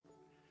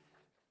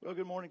Well,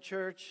 good morning,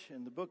 church.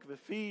 In the book of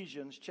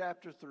Ephesians,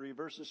 chapter 3,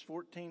 verses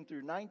 14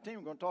 through 19,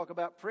 we're going to talk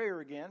about prayer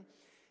again.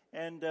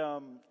 And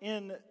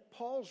in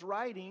Paul's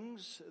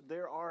writings,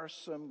 there are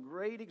some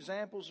great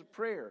examples of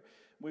prayer.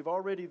 We've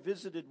already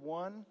visited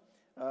one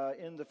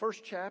in the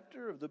first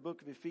chapter of the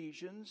book of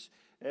Ephesians.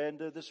 And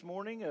this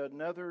morning,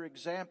 another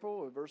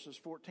example of verses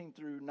 14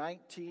 through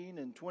 19,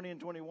 and 20 and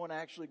 21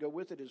 actually go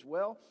with it as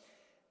well.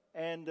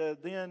 And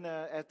then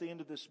at the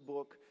end of this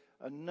book,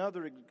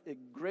 another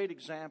great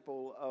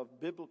example of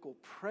biblical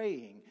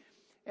praying.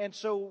 And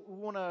so we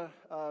want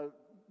to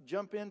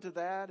jump into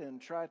that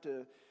and try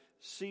to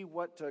see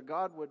what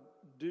God would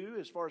do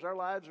as far as our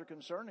lives are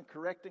concerned in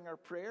correcting our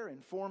prayer,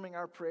 informing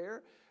our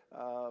prayer,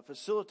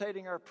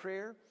 facilitating our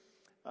prayer.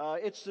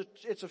 It's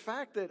a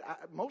fact that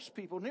most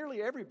people,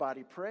 nearly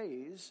everybody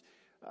prays.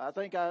 I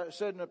think I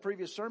said in a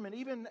previous sermon,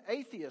 even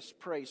atheists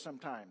pray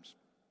sometimes.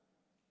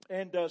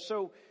 And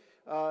so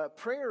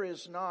prayer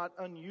is not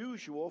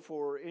unusual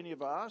for any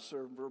of us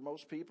or for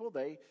most people.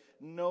 They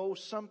know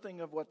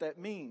something of what that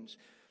means.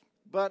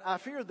 But I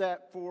fear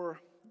that for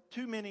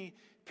too many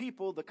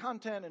people, the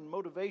content and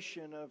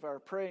motivation of our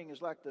praying is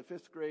like the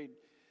 5th grade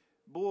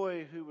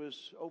boy who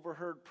was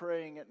overheard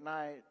praying at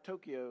night,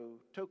 Tokyo,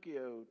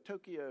 Tokyo,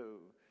 Tokyo.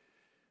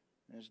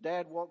 And his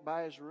dad walked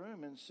by his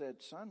room and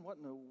said, "Son, what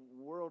in the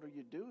world are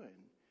you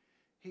doing?"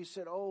 He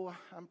said, "Oh,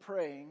 I'm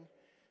praying."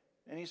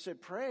 And he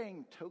said,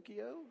 "Praying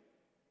Tokyo?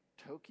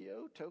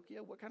 Tokyo,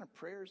 Tokyo, what kind of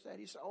prayer is that?"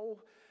 He said,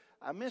 "Oh,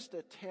 I missed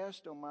a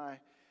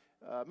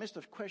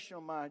question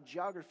on my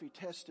geography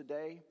test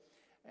today,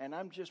 and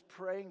I'm just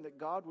praying that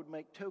God would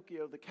make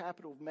Tokyo the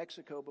capital of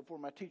Mexico before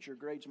my teacher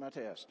grades my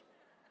test."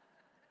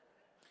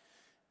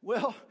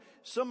 Well,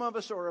 some of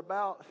us are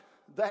about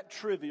that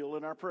trivial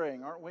in our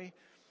praying, aren't we?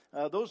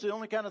 Those are the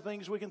only kind of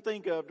things we can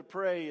think of to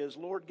pray is,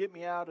 "Lord, get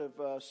me out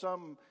of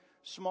some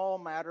small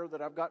matter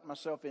that I've gotten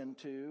myself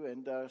into."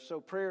 And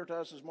so prayer to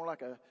us is more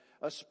like a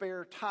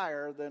spare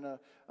tire than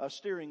a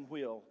steering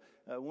wheel.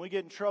 When we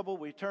get in trouble,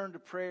 we turn to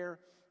prayer,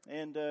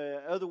 and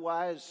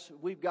otherwise,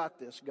 we've got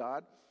this,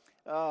 God.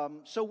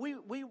 So we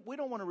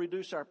don't want to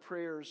reduce our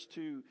prayers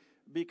to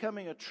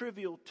becoming a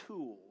trivial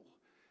tool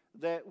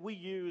that we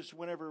use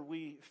whenever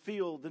we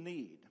feel the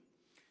need.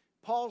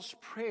 Paul's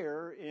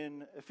prayer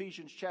in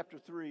Ephesians chapter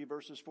 3,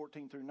 verses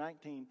 14 through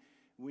 19,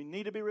 we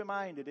need to be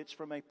reminded it's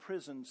from a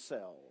prison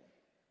cell.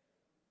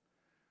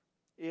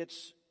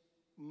 It's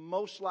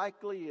most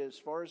likely, as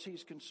far as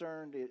he's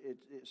concerned,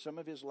 it's some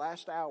of his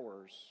last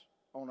hours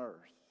on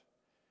earth.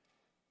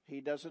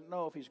 He doesn't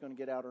know if he's going to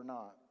get out or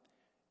not.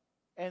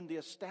 And the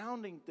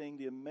astounding thing,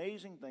 the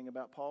amazing thing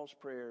about Paul's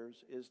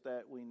prayers is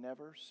that we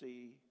never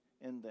see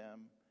in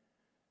them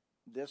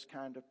this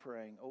kind of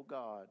praying, "Oh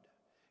God,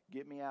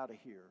 get me out of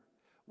here.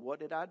 What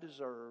did I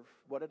deserve?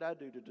 What did I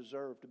do to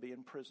deserve to be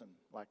in prison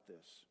like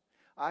this?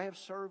 I have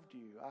served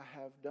you. I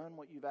have done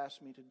what you've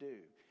asked me to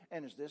do.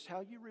 And is this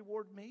how you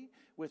reward me?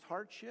 With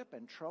hardship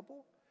and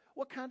trouble?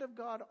 What kind of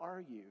God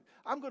are you?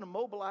 I'm going to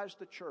mobilize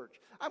the church.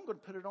 I'm going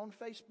to put it on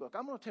Facebook.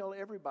 I'm going to tell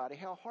everybody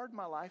how hard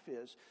my life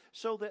is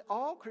so that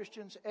all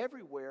Christians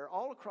everywhere,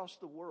 all across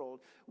the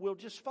world, will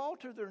just fall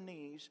to their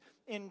knees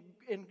in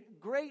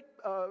great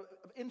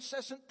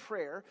incessant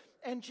prayer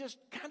and just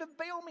kind of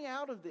bail me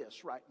out of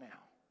this right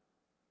now."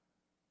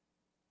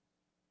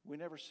 We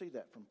never see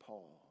that from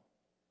Paul.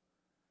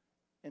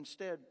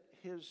 Instead,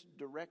 his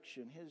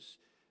direction, his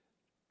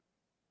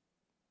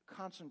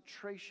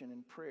concentration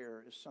in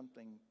prayer is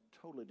something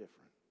totally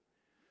different.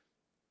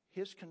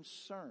 His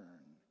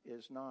concern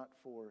is not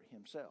for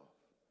himself.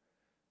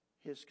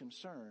 His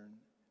concern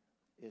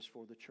is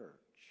for the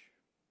church.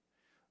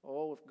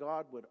 Oh, if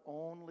God would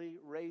only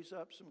raise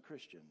up some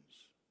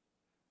Christians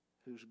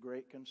whose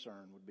great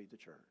concern would be the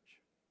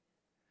church.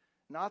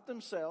 Not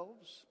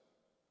themselves,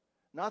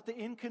 not the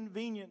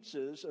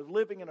inconveniences of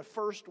living in a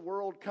first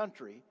world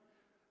country.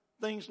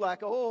 Things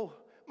like, "Oh,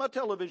 my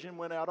television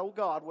went out. Oh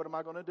God, what am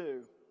I going to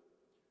do?"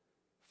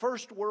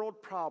 First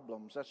world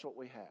problems, that's what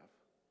we have.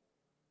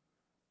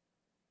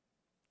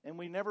 And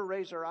we never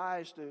raise our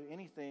eyes to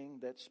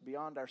anything that's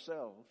beyond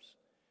ourselves.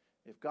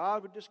 If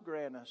God would just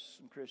grant us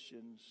some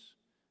Christians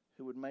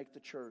who would make the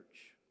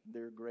church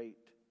their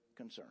great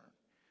concern.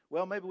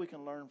 Well, maybe we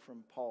can learn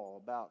from Paul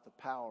about the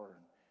power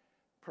and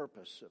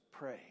purpose of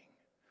praying.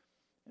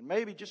 And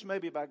maybe, just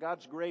maybe by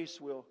God's grace,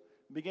 we'll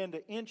begin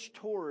to inch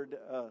toward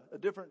a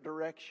different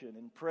direction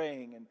in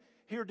praying and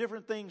hear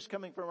different things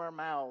coming from our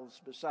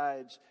mouths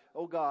besides,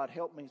 "Oh God,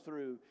 help me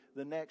through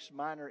the next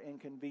minor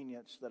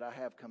inconvenience that I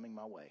have coming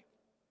my way."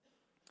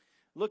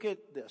 Look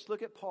at this.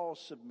 Look at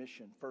Paul's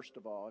submission, first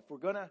of all. If we're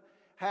going to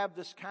have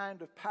this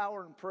kind of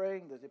power in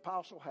praying that the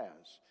apostle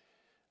has,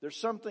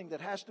 there's something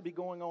that has to be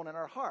going on in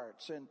our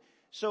hearts. And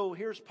so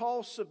here's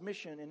Paul's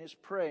submission in his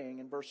praying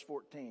in verse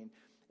 14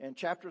 in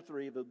chapter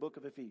 3 of the book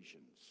of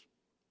Ephesians.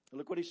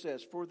 Look what he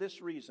says, "For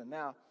this reason."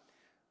 Now,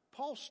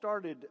 Paul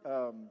started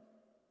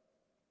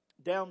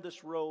down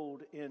this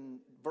road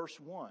in verse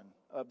 1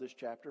 of this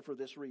chapter, "For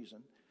this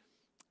reason."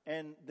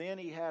 And then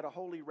he had a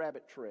holy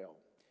rabbit trail.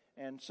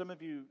 And some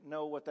of you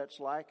know what that's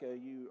like.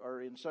 You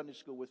are in Sunday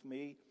school with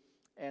me.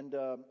 And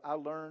I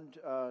learned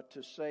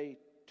to say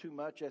too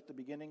much at the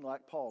beginning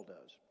like Paul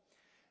does.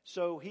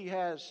 So he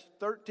has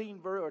 13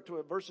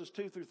 verses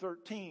 2 through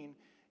 13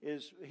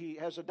 he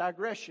has a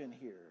digression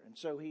here. And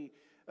so he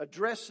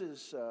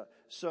addresses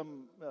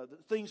some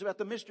things about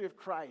the mystery of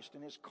Christ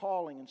and his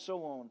calling and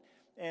so on.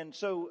 And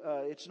so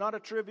it's not a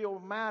trivial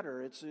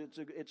matter.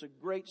 It's a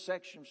great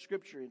section of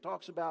Scripture. It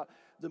talks about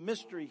the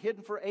mystery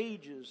hidden for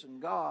ages in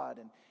God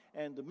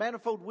and the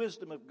manifold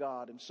wisdom of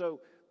God. And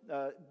so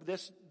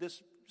this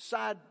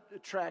side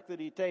track that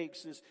he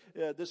takes,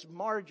 this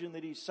margin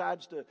that he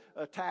decides to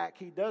attack,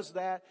 he does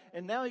that.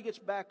 And now he gets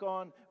back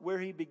on where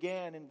he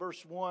began in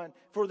verse 1,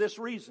 for this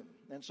reason.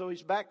 And so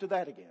he's back to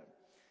that again.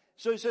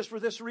 So he says, for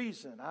this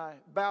reason, I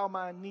bow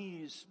my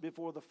knees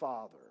before the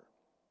Father.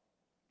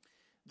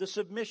 The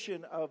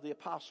submission of the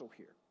apostle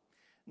here.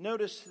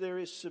 Notice there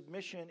is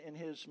submission in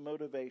his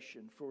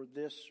motivation, for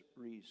this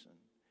reason.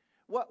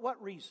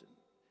 What reason?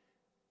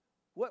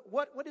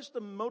 What is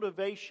the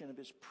motivation of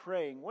his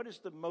praying? What is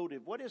the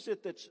motive? What is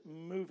it that's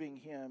moving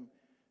him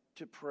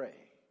to pray?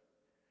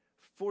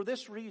 For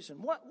this reason.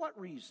 What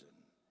reason?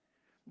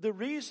 The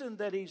reason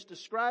that he's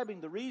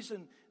describing, the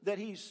reason that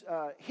he's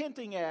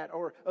hinting at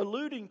or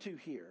alluding to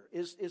here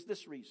is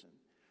this reason.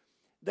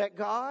 That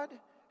God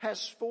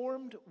has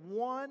formed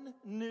one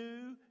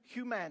new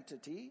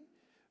humanity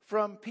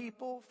from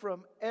people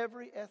from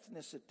every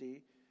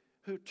ethnicity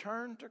who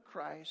turn to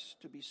Christ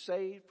to be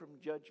saved from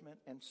judgment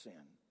and sin.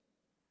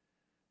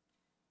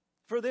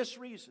 For this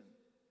reason.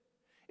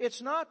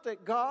 It's not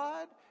that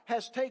God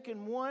has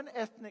taken one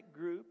ethnic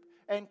group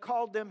and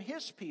called them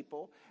His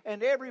people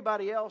and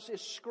everybody else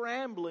is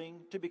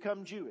scrambling to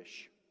become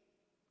Jewish.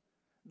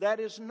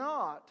 That is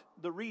not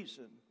the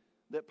reason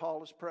that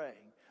Paul is praying.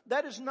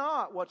 That is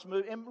not what's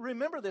moving. And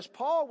remember this,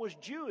 Paul was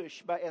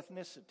Jewish by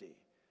ethnicity.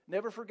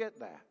 Never forget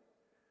that.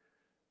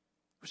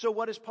 So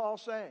what is Paul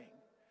saying?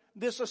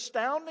 This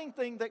astounding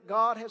thing that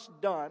God has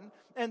done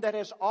and that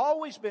has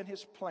always been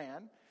His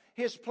plan.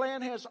 His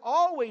plan has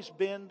always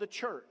been the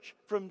church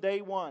from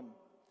day one.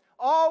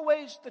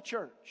 Always the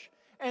church.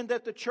 And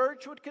that the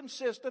church would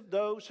consist of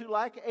those who,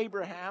 like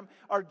Abraham,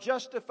 are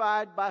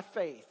justified by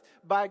faith.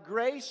 By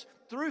grace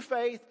through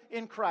faith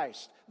in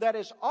Christ. That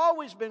has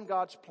always been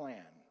God's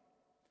plan.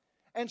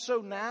 And so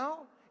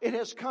now it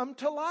has come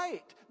to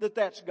light that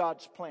that's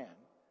God's plan.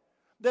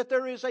 That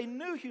there is a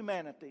new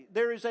humanity.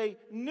 There is a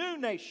new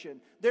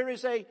nation. There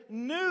is a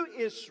new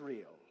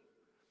Israel.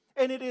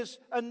 And it is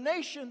a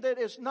nation that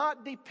is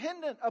not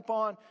dependent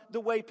upon the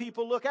way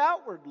people look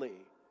outwardly.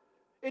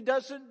 It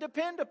doesn't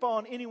depend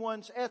upon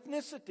anyone's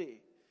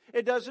ethnicity.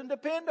 It doesn't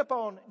depend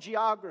upon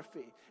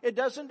geography. It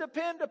doesn't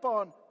depend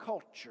upon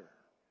culture.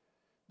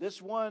 This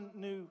one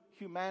new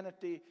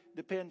humanity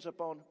depends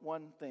upon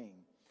one thing.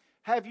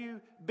 Have you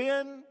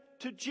been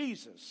to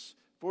Jesus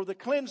for the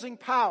cleansing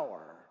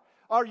power?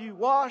 Are you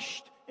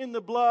washed in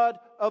the blood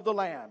of the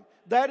Lamb?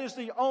 That is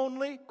the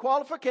only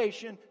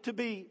qualification to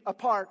be a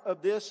part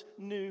of this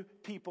new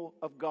people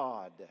of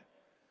God.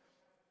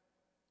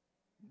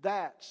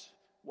 That's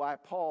why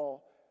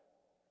Paul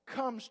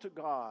comes to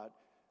God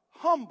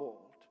humbled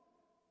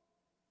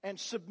and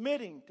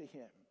submitting to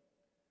Him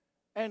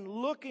and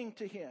looking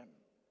to Him.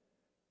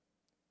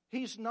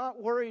 He's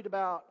not worried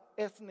about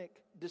ethnic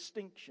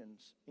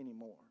distinctions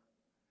anymore.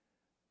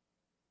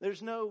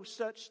 There's no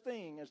such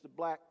thing as the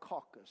Black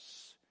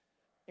Caucus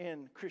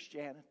in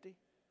Christianity.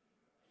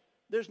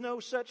 There's no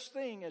such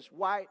thing as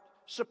white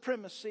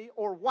supremacy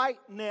or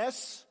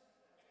whiteness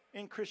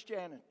in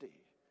Christianity.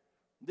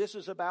 This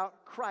is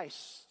about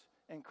Christ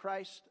and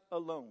Christ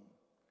alone.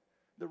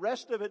 The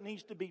rest of it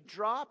needs to be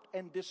dropped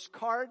and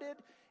discarded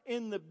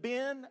in the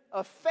bin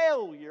of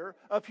failure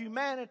of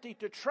humanity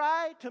to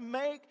try to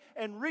make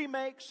and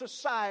remake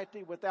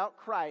society without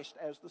Christ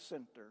as the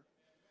center.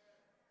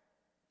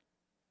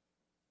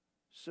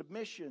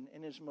 Submission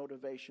in His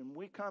motivation. When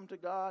we come to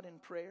God in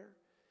prayer,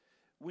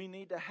 we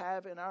need to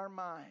have in our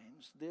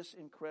minds this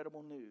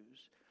incredible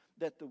news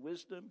that the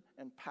wisdom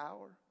and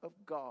power of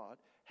God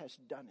has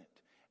done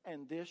it.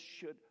 And this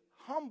should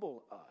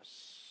humble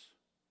us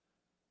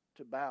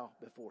to bow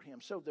before Him.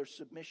 So there's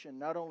submission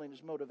not only in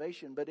His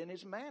motivation, but in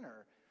His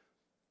manner.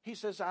 He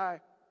says,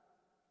 I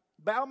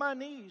bow my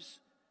knees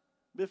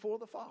before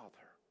the Father.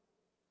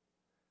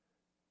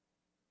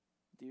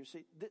 Do you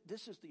see?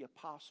 This is the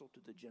apostle to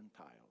the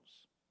Gentiles.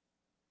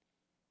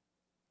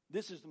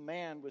 This is the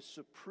man with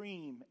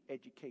supreme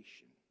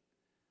education.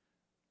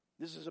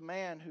 This is a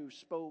man who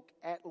spoke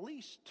at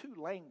least 2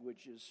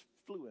 languages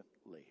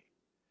fluently.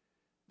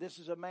 This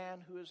is a man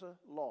who is a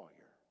lawyer.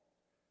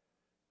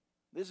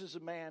 This is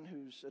a man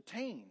who's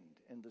attained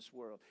in this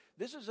world.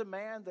 This is a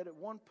man that at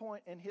one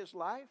point in his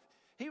life,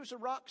 he was a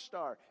rock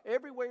star.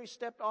 Everywhere he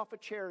stepped off a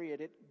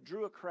chariot, it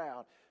drew a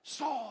crowd.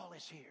 Saul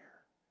is here.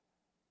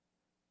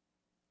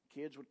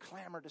 Kids would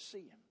clamor to see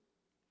him.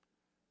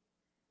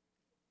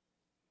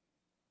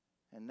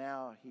 And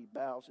now he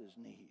bows his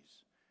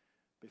knees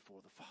before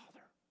the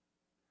Father.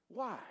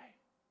 Why?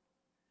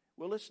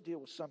 Well, let's deal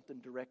with something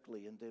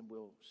directly and then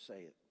we'll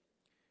say it.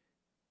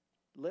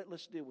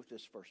 Let's deal with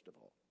this first of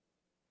all.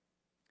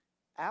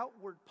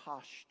 Outward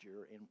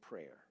posture in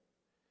prayer,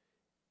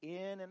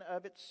 in and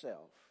of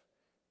itself,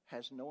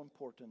 has no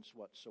importance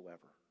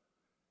whatsoever.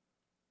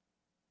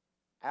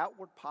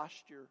 Outward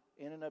posture,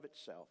 in and of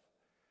itself,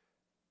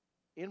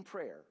 in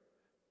prayer,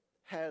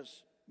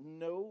 has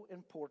no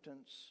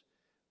importance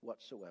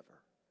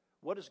whatsoever.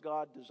 What does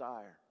God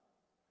desire?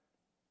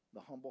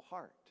 The humble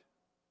heart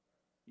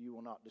you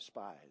will not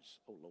despise,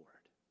 O Lord.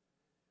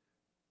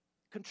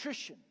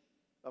 Contrition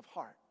of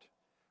heart,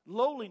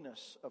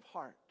 lowliness of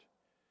heart.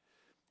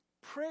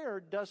 Prayer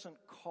doesn't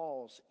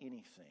cause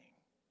anything.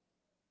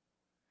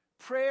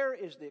 Prayer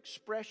is the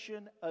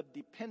expression of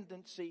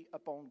dependency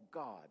upon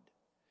God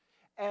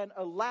and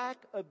a lack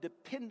of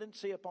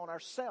dependency upon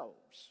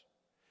ourselves.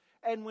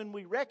 And when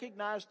we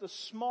recognize the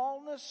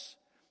smallness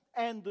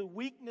and the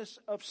weakness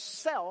of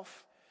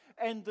self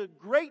and the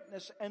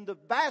greatness and the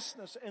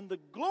vastness and the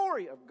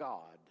glory of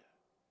God,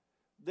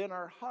 then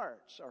our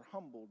hearts are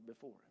humbled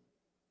before Him.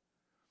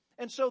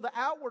 And so the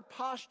outward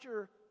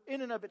posture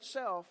in and of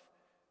itself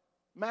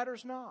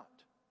matters not.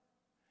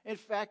 In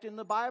fact, in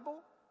the Bible,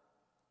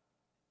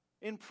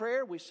 in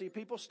prayer, we see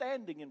people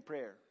standing in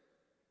prayer.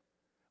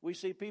 We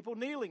see people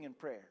kneeling in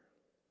prayer.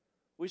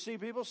 We see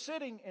people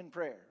sitting in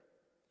prayer.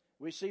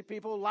 We see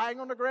people lying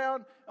on the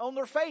ground on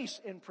their face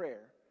in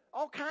prayer.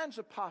 All kinds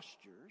of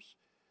postures.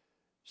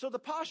 So the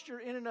posture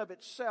in and of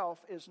itself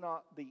is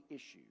not the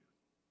issue.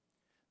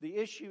 The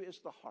issue is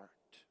the heart.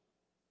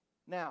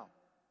 Now,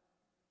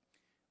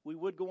 we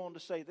would go on to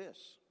say this.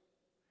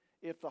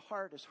 If the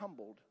heart is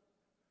humbled,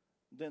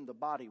 then the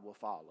body will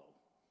follow.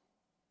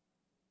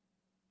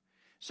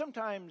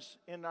 Sometimes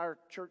in our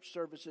church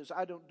services,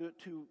 I don't do it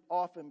too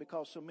often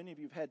because so many of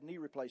you have had knee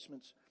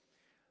replacements.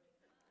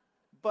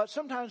 But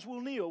sometimes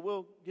we'll kneel.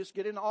 We'll just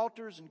get in the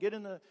altars and get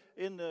in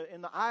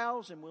the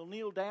aisles, and we'll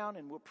kneel down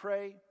and we'll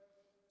pray.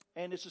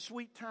 And it's a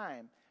sweet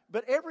time.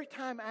 But every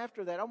time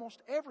after that,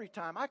 almost every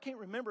time, I can't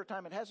remember a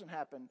time it hasn't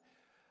happened,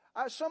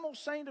 some old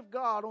saint of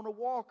God on a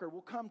walker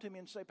will come to me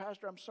and say,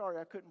 Pastor, I'm sorry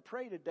I couldn't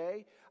pray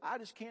today. I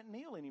just can't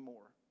kneel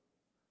anymore.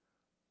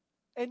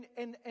 And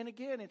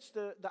again, it's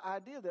the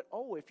idea that,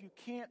 if you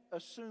can't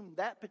assume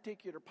that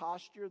particular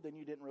posture, then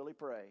you didn't really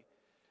pray.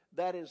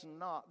 That is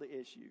not the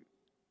issue.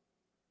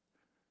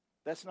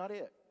 That's not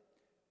it.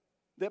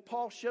 That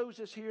Paul shows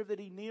us here that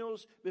he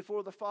kneels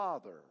before the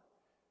Father.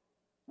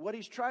 What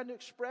he's trying to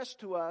express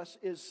to us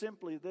is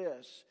simply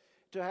this: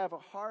 to have a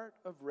heart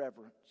of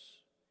reverence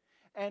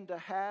and to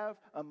have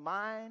a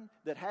mind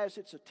that has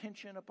its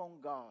attention upon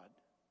God.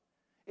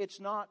 It's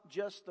not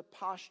just the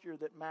posture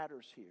that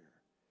matters here.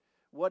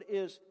 What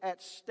is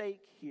at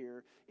stake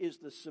here is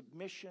the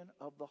submission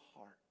of the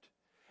heart.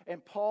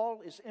 And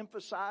Paul is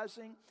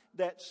emphasizing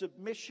that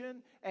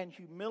submission and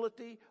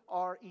humility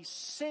are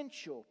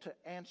essential to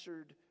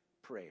answered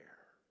prayer.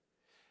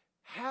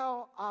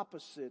 How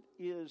opposite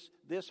is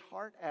this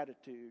heart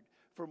attitude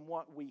from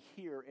what we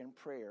hear in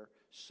prayer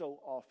so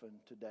often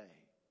today?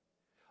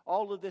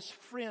 All of this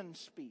friend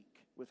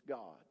speak with God.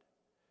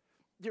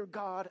 Dear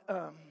God,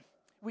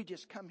 we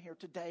just come here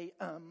today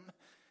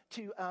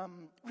to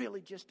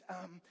really just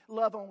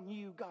love on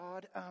you,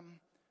 God.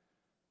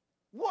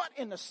 What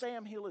in the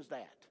Sam Hill is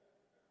that?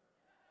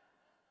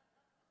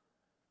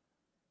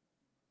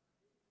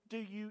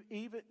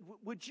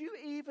 Would you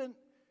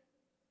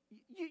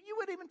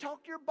wouldn't even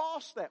talk to your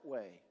boss that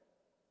way?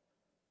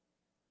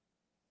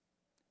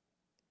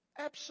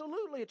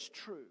 Absolutely, it's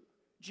true.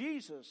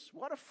 Jesus,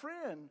 what a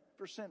friend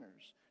for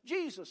sinners.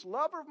 Jesus,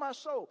 lover of my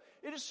soul.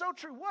 It is so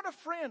true. What a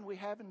friend we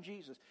have in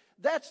Jesus.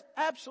 That's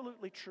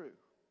absolutely true.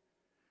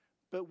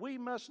 But we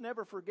must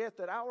never forget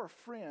that our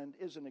friend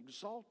is an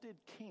exalted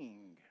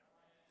king.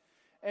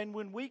 And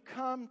when we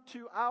come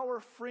to our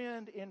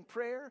friend in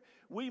prayer,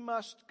 we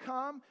must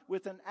come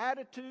with an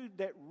attitude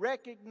that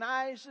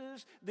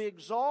recognizes the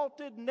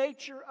exalted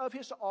nature of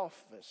His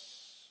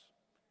office.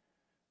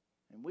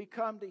 And we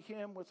come to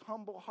Him with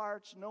humble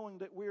hearts, knowing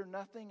that we're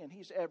nothing and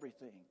He's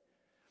everything.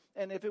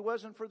 And if it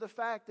wasn't for the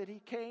fact that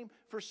He came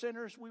for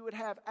sinners, we would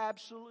have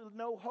absolutely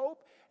no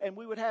hope, and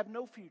we would have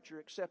no future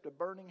except a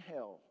burning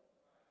hell.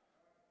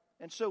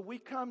 And so we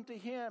come to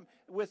Him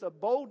with a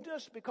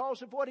boldness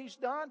because of what He's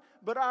done,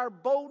 but our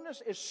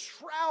boldness is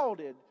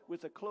shrouded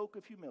with a cloak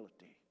of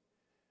humility.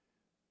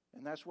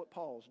 And that's what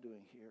Paul's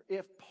doing here.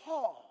 If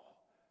Paul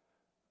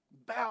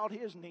bowed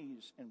his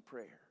knees in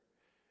prayer,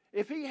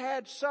 if he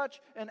had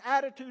such an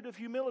attitude of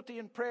humility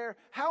in prayer,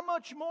 how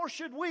much more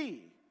should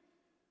we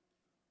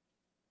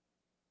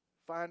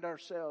find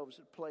ourselves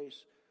at a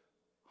place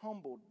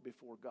humbled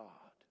before God,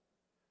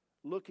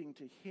 looking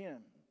to Him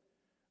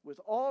with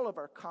all of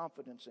our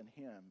confidence in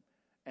Him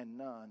and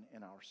none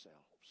in ourselves.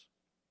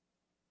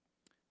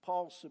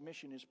 Paul's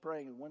submission is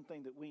praying, and one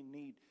thing that we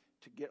need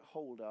to get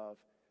hold of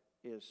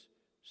is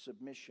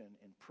submission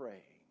in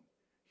praying,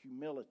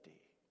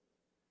 humility,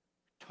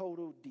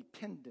 total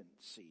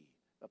dependency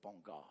upon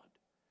God.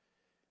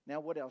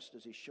 Now, what else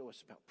does he show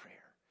us about prayer?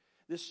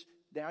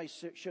 Now he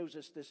shows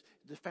us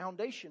the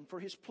foundation for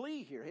his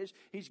plea here.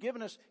 He's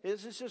given us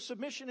this is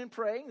submission in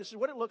praying. This is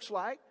what it looks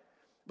like.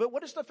 But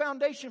what is the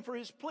foundation for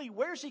his plea?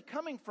 Where's he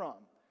coming from?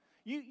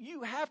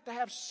 You have to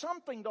have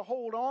something to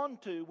hold on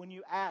to when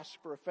you ask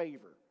for a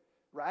favor,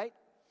 right?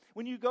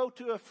 When you go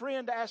to a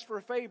friend to ask for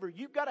a favor,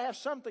 you've got to have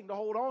something to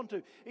hold on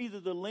to. Either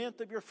the length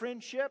of your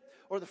friendship,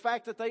 or the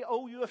fact that they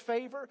owe you a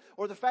favor,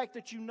 or the fact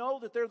that you know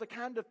that they're the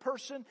kind of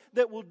person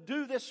that will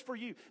do this for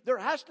you. There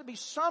has to be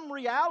some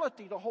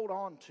reality to hold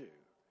on to.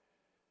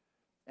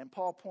 And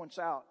Paul points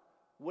out,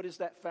 what is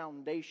that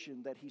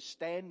foundation that he's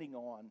standing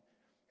on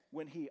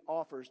when he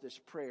offers this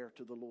prayer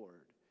to the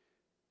Lord?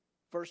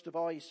 First of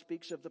all, he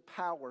speaks of the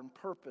power and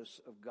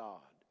purpose of God.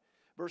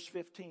 Verse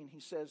 15, he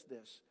says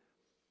this: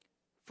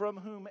 from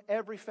whom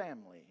every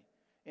family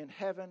in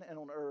heaven and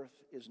on earth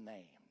is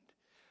Named.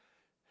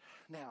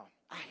 Now,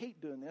 I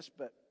hate doing this,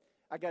 but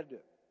I got to do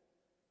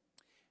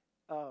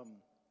it.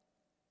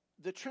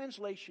 The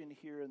translation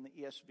here in the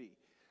ESV,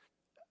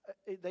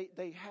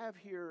 they have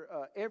here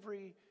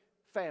every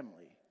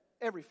family,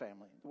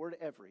 the word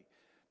every.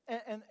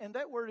 And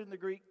that word in the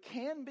Greek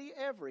can be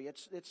every.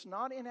 It's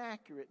not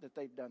inaccurate that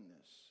they've done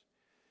this.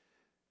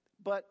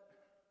 But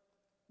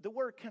the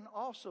word can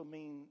also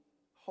mean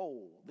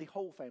whole, the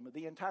whole family,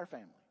 the entire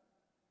family.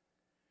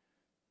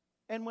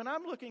 And when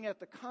I'm looking at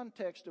the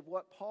context of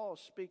what Paul is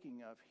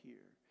speaking of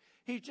here,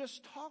 he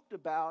just talked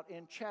about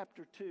in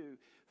chapter 2,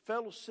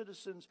 fellow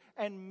citizens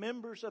and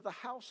members of the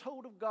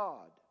household of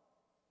God.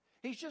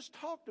 He's just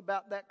talked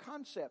about that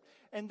concept.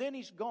 And then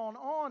he's gone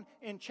on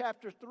in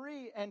chapter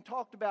 3 and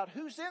talked about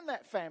who's in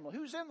that family,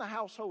 who's in the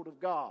household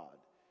of God.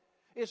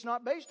 It's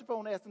not based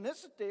upon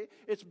ethnicity.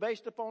 It's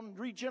based upon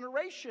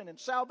regeneration and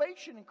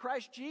salvation in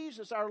Christ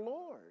Jesus our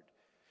Lord.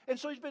 And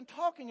so he's been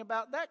talking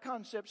about that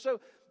concept.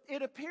 So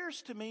it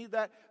appears to me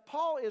that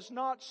Paul is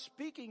not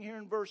speaking here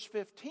in verse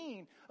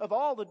 15 of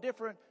all the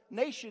different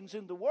nations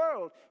in the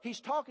world. He's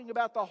talking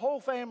about the whole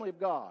family of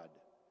God.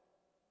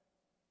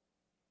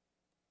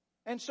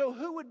 And so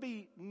who would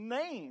be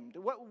named?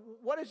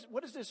 What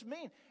does this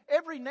mean?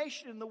 Every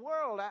nation in the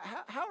world,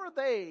 how are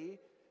they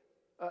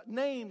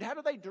named? How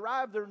do they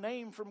derive their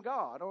name from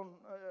God? On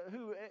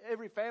who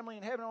every family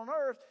in heaven and on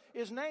earth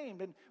is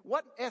named. And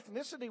what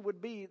ethnicity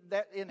would be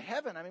that in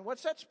heaven? I mean,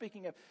 what's that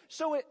speaking of?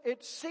 So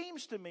it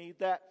seems to me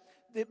that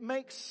it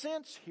makes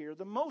sense here,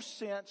 the most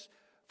sense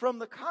from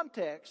the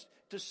context,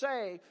 to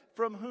say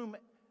from whom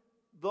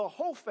the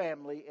whole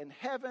family in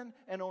heaven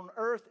and on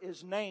earth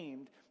is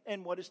named.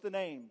 And what is the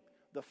name?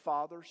 The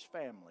Father's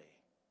family.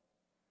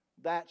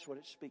 That's what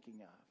it's speaking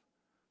of.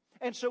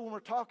 And so when we're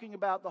talking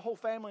about the whole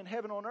family in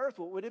heaven on earth,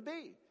 what would it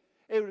be?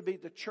 It would be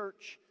the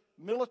church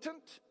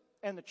militant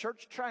and the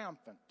church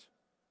triumphant.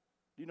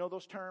 Do you know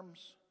those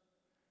terms?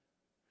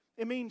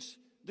 It means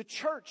the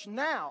church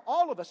now,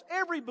 all of us,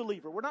 every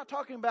believer. We're not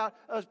talking about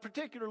a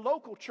particular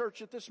local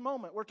church at this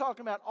moment. We're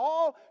talking about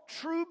all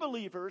true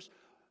believers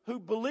who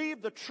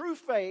believe the true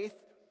faith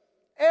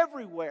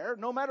everywhere,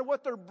 no matter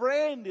what their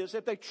brand is.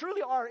 If they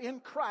truly are in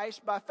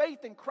Christ, by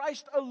faith in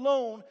Christ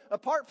alone,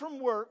 apart from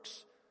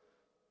works,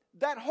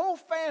 that whole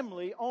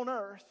family on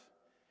earth,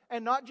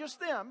 and not just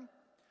them,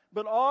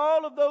 but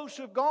all of those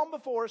who have gone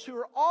before us who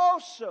are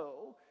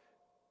also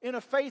in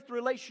a faith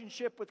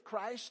relationship with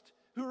Christ,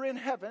 who are in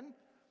heaven,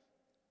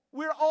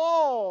 we're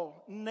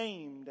all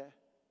named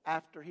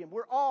after Him.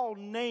 We're all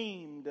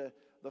named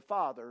the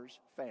Father's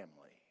family.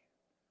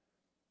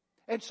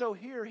 And so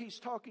here he's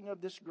talking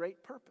of this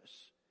great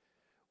purpose.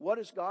 What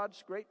is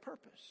God's great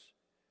purpose?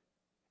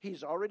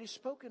 He's already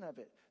spoken of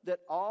it,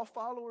 that all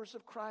followers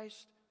of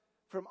Christ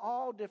from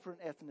all different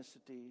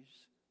ethnicities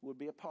would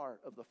be a part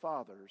of the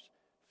Father's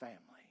family.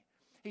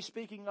 He's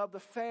speaking of the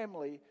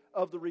family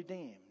of the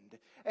redeemed.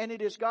 And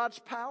it is God's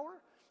power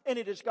and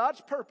it is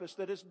God's purpose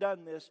that has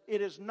done this.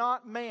 It is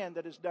not man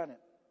that has done it.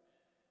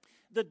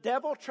 The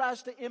devil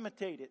tries to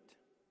imitate it.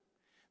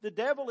 The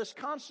devil is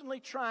constantly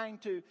trying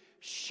to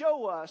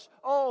show us,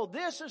 oh,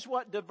 this is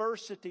what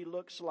diversity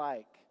looks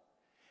like.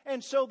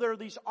 And so there are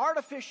these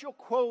artificial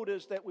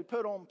quotas that we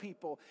put on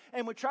people.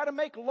 And we try to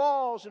make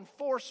laws and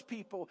force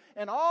people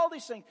and all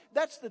these things.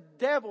 That's the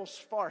devil's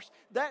farce.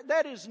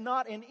 That is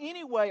not in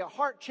any way a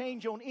heart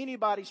change on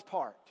anybody's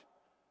part.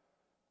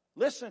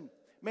 Listen,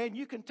 man,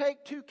 you can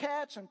take two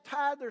cats and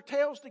tie their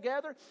tails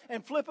together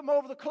and flip them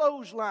over the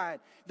clothesline.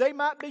 They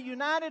might be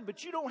united,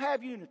 but you don't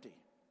have unity.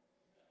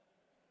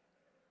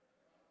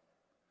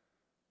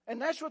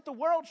 And that's what the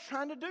world's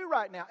trying to do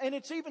right now. And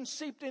it's even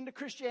seeped into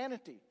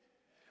Christianity,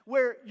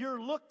 where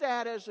you're looked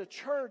at as a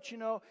church,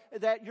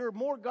 that you're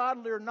more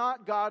godly or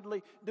not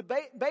godly,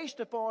 based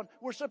upon,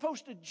 we're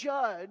supposed to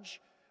judge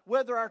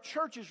whether our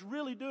church is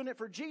really doing it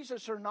for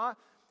Jesus or not,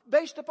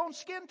 based upon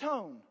skin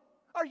tone.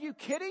 Are you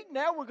kidding?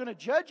 Now we're going to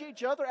judge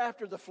each other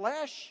after the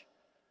flesh?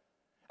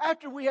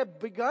 After we have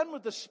begun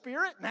with the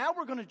Spirit, now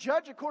we're going to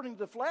judge according to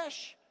the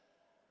flesh?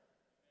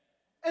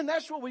 And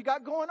that's what we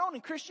got going on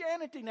in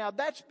Christianity now.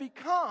 That's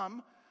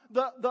become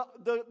the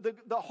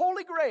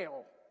Holy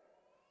Grail.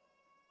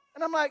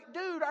 And I'm like,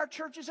 dude, our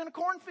church is in a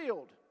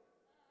cornfield.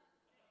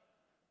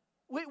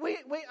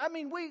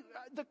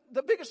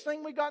 The biggest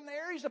thing we got in the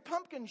area is a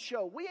pumpkin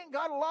show. We ain't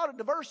got a lot of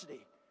diversity.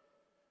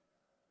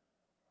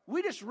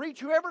 We just reach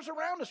whoever's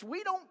around us.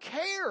 We don't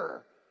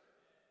care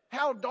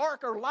how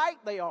dark or light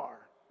they are.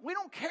 We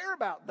don't care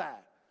about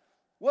that.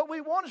 What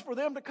we want is for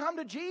them to come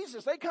to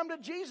Jesus. They come to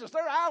Jesus.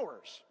 They're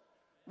ours.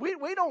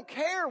 We don't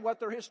care what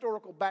their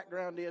historical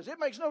background is. It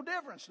makes no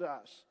difference to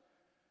us.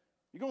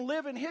 You're going to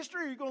live in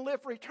history or you're going to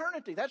live for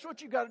eternity. That's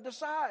what you've got to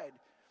decide.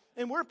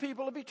 And we're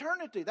people of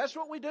eternity. That's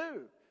what we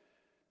do.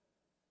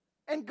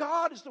 And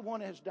God is the one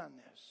that has done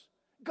this.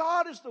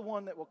 God is the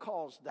one that will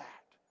cause that.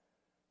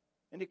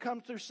 And it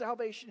comes through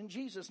salvation in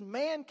Jesus.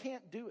 Man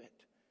can't do it.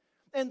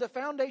 And the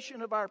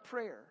foundation of our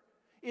prayer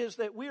is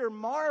that we are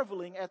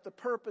marveling at the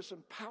purpose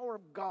and power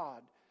of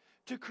God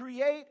to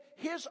create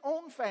His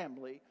own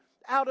family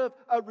out of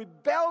a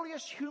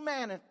rebellious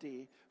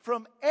humanity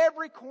from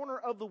every corner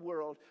of the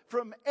world,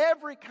 from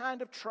every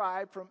kind of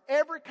tribe, from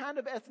every kind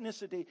of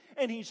ethnicity,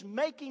 and He's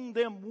making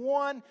them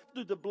one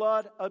through the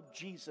blood of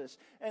Jesus.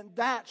 And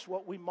that's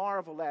what we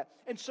marvel at.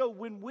 And so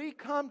when we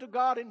come to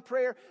God in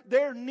prayer,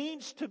 there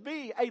needs to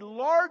be a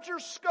larger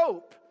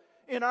scope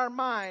in our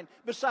mind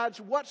besides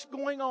what's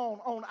going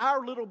on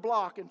our little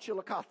block in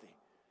Chillicothe.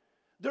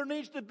 There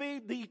needs to be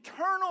the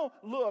eternal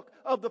look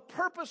of the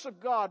purpose of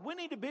God. We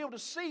need to be able to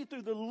see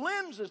through the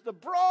lenses, the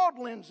broad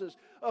lenses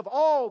of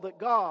all that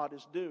God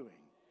is doing.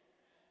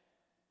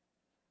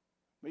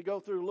 We go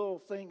through a little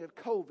thing of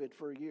COVID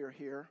for a year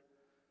here.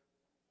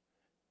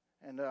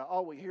 And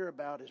all we hear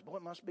about is, boy,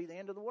 it must be the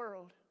end of the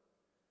world.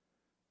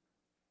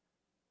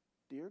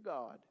 Dear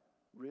God,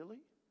 really?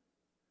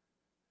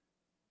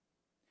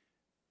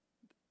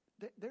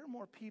 There are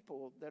more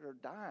people that are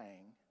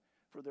dying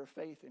for their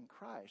faith in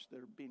Christ that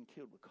are being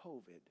killed with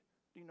COVID.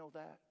 Do you know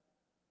that?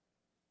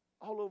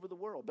 All over the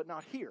world, but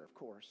not here, of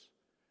course.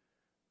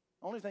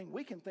 Only thing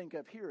we can think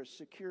of here is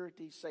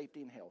security,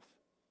 safety, and health.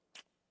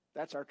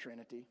 That's our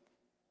Trinity.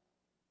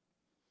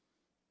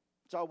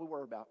 It's all we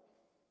worry about.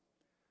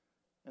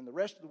 And the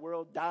rest of the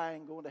world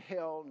dying, going to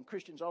hell, and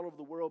Christians all over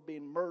the world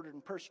being murdered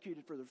and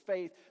persecuted for their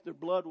faith. Their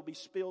blood will be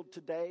spilled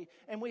today.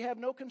 And we have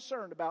no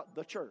concern about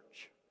the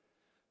church.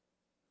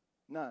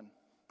 None.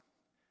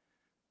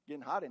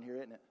 Getting hot in here,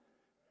 isn't it?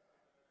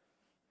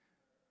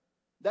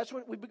 That's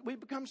when we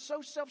become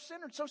so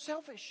self-centered, so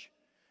selfish.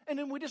 And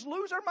then we just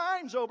lose our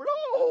minds over it.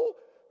 Oh!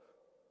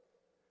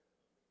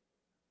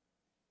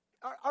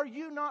 Are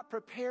you not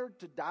prepared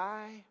to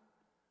die?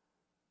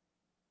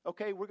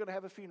 Okay, we're going to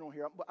have a funeral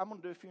here. I'm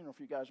going to do a funeral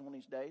for you guys one of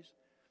these days.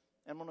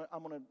 I'm going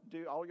to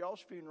do all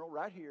y'all's funeral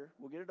right here.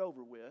 We'll get it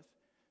over with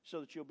so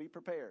that you'll be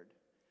prepared.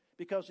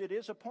 Because it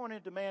is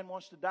appointed to man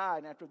wants to die,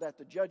 and after that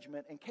the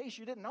judgment. In case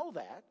you didn't know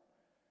that,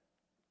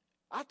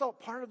 I thought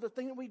part of the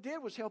thing that we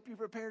did was help you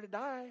prepare to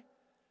die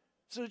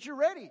so that you're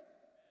ready.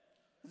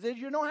 That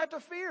you don't have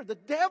to fear. The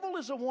devil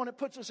is the one that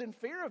puts us in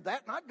fear of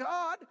that, not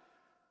God.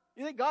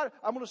 You think, God,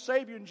 I'm going to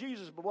save you in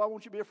Jesus, but why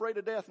won't you be afraid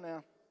of death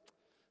now?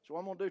 So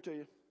what I'm going to do to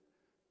you.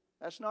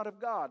 That's not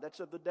of God. That's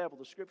of the devil.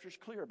 The Scripture's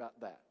clear about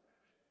that.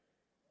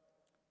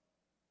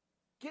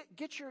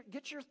 Get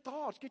your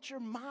thoughts, get your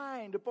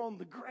mind upon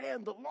the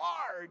grand, the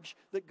large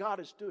that God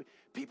is doing.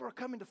 People are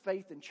coming to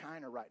faith in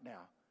China right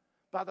now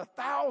by the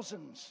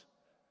thousands.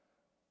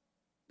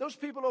 Those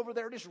people over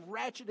there are just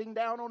ratcheting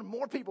down on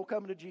more people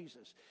coming to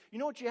Jesus. You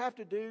know what you have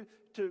to do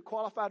to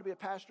qualify to be a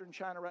pastor in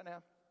China right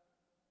now?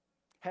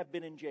 Have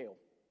been in jail.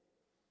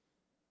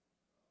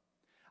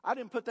 I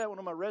didn't put that one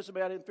on my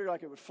resume. I didn't feel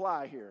like it would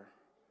fly here.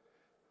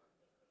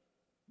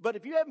 But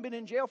if you haven't been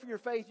in jail for your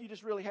faith, you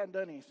just really hadn't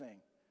done anything.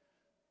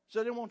 So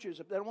they don't want you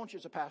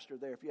as a pastor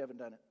there if you haven't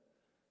done it.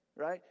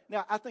 Right?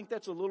 Now, I think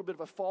that's a little bit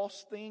of a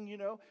false thing, you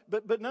know.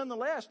 But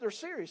nonetheless, they're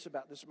serious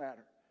about this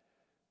matter.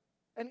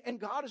 And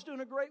God is doing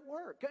a great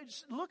work.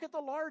 Just look at the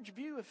large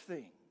view of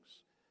things.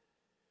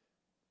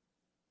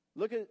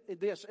 Look at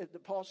this.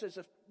 Paul says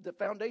the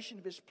foundation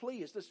of his plea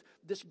is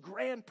this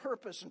grand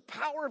purpose and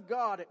power of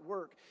God at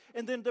work.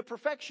 And then the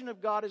perfection of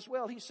God as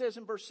well. He says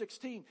in verse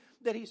 16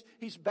 that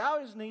he's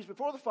bowed his knees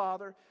before the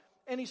Father.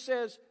 And he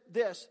says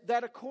this,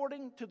 that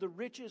according to the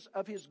riches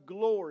of his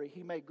glory,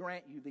 he may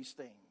grant you these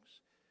things.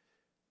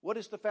 What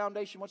is the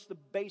foundation? What's the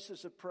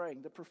basis of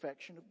praying? The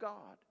perfection of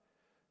God.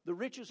 The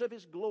riches of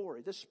his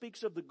glory. This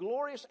speaks of the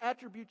glorious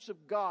attributes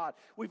of God.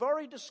 We've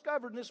already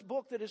discovered in this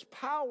book that his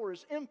power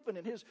is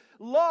infinite. His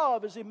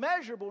love is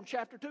immeasurable in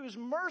chapter 2. His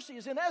mercy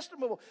is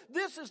inestimable.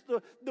 This is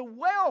the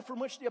well from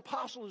which the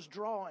apostle is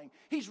drawing.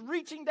 He's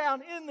reaching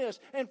down in this,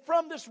 and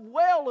from this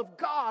well of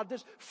God,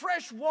 this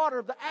fresh water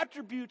of the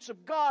attributes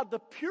of God, the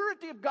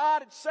purity of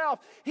God itself,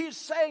 he's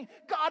saying,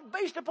 God,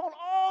 based upon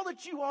all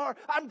that you are,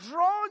 I'm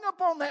drawing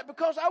upon that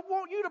because I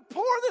want you to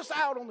pour this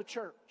out on the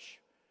church.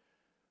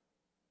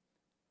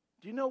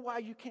 Do you know why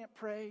you can't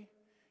pray?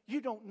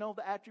 You don't know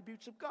the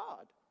attributes of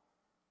God.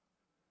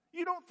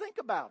 You don't think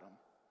about them.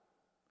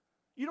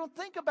 You don't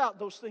think about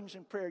those things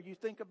in prayer. You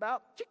think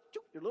about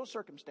your little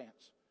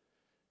circumstance.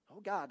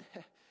 Oh God,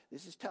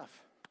 this is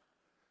tough.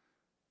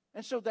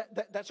 And so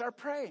that's our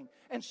praying.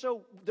 And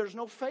so there's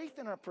no faith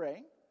in our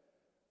praying.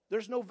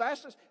 There's no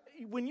vastness.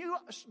 When you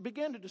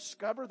begin to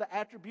discover the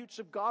attributes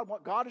of God,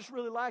 what God is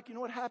really like, you know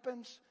what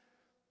happens?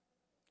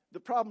 The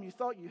problem you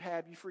thought you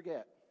had, you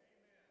forget.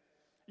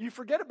 You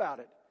forget about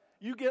it.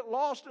 You get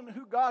lost in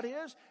who God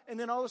is, and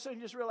then all of a sudden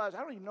you just realize,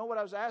 I don't even know what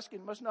I was asking.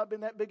 It must not have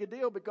been that big a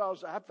deal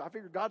because I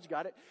figured God's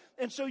got it.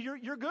 And so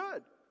you're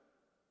good.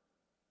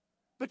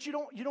 But you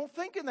don't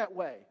think in that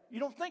way.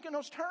 You don't think in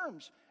those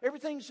terms.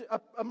 Everything's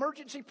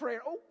emergency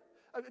prayer. Oh,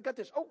 I got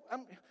this. Oh,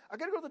 I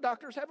got to go to the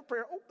doctors, have a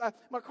prayer. Oh,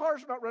 my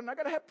car's not running. I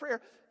got to have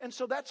prayer. And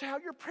so that's how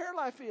your prayer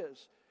life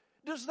is.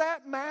 Does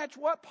that match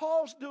what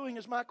Paul's doing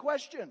is my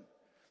question.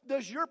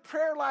 Does your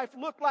prayer life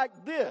look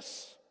like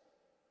this?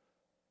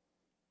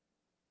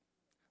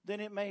 Then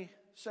it may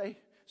say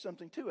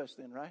something to us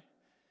then, right?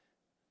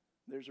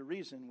 There's a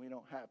reason we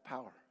don't have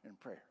power in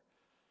prayer.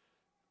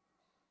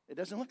 It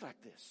doesn't look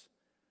like this.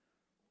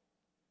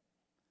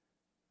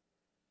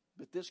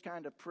 But this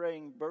kind of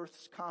praying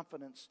births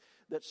confidence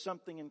that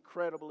something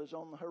incredible is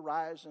on the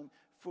horizon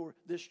for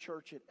this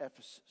church at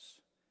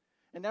Ephesus.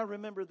 And now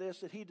remember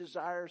this, that he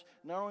desires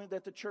not only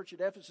that the church at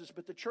Ephesus,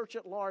 but the church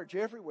at large,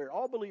 everywhere,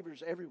 all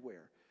believers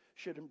everywhere,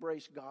 should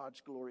embrace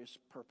God's glorious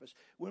purpose.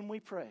 When we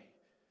pray,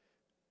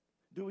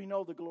 do we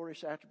know the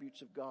glorious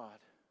attributes of God?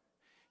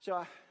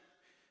 So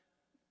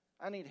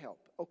I need help.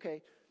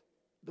 Okay,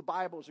 the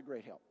Bible is a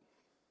great help.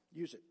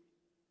 Use it.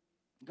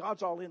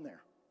 God's all in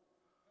there.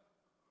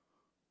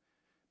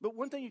 But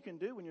one thing you can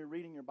do when you're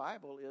reading your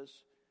Bible is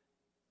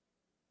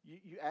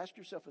you ask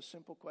yourself a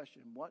simple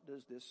question. What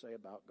does this say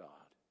about God?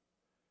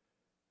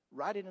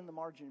 Write it in the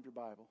margin of your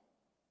Bible.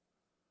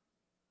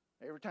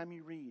 Every time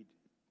you read,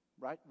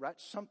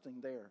 write something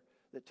there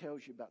that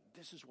tells you about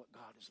this is what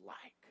God is like.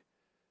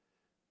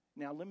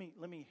 Now let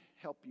me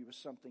help you with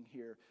something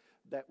here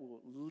that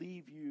will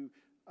leave you.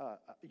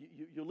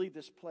 You'll leave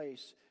this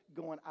place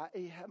going,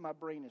 my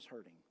brain is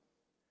hurting.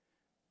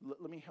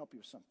 Let me help you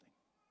with something.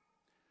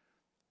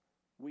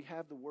 We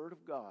have the Word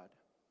of God.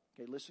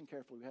 Okay, listen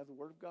carefully. We have the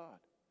Word of God.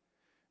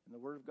 And the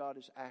Word of God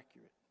is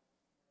accurate.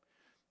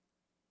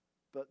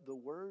 But the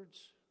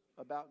words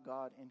about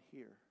God in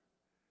here,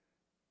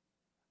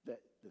 the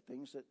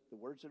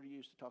words that are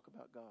used to talk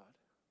about God,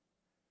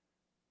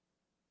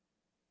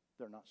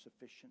 they're not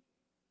sufficient.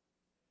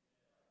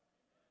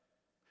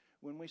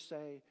 When we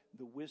say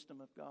the wisdom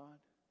of God,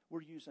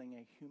 we're using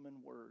a human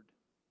word.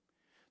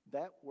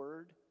 That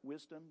word,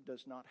 wisdom,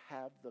 does not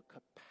have the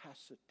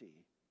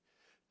capacity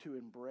to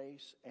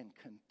embrace and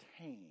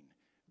contain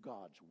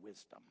God's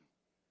wisdom.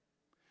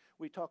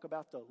 We talk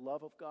about the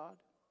love of God.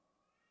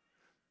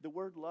 The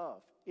word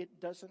love,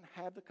 it doesn't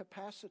have the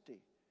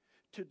capacity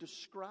to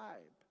describe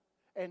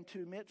and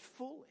to admit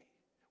fully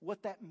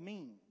what that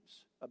means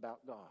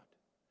about God.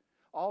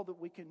 All that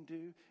we can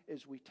do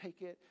is we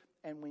take it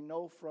and we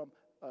know from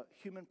a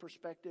human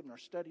perspective and our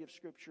study of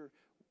Scripture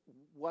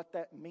what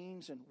that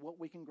means and what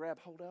we can grab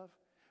hold of.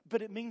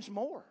 But it means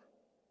more.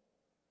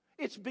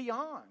 It's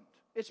beyond.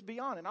 It's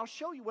beyond. And I'll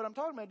show you what I'm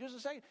talking about in just a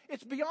second.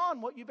 It's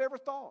beyond what you've ever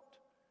thought.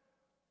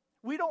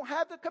 We don't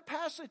have the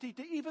capacity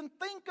to even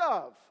think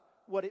of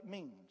what it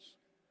means.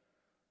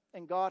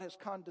 And God has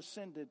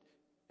condescended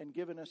and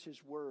given us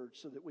His Word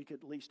so that we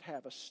could at least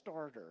have a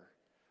starter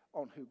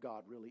on who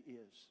God really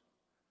is.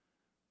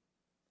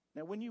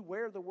 Now, when you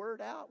wear the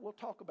Word out, we'll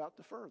talk about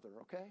the further,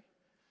 okay?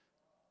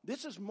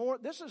 This is more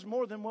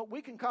than what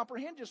we can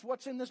comprehend, just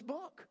what's in this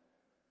book.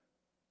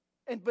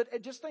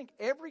 But just think,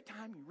 every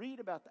time you read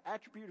about the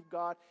attribute of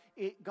God,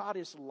 God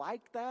is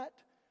like that,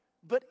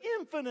 but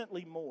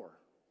infinitely more.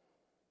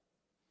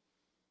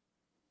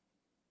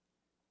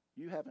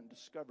 You haven't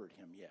discovered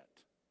Him yet.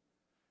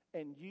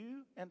 And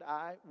you and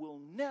I will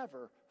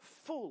never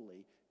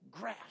fully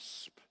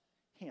grasp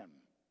Him.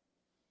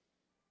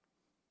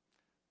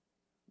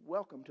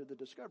 Welcome to the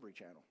Discovery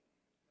Channel.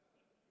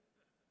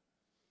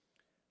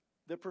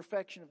 The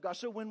perfection of God.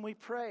 So when we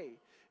pray,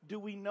 do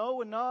we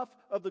know enough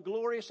of the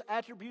glorious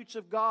attributes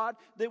of God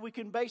that we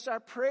can base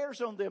our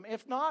prayers on them?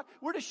 If not,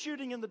 we're just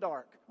shooting in the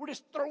dark. We're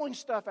just throwing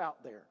stuff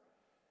out there.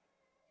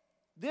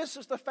 This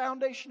is the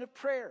foundation of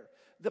prayer.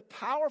 The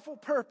powerful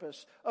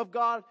purpose of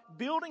God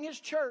building His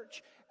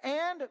church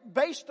and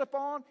based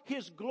upon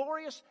His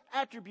glorious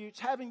attributes,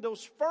 having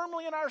those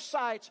firmly in our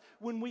sights.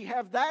 When we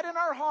have that in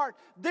our heart,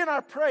 then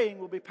our praying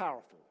will be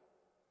powerful.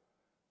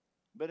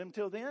 But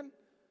until then,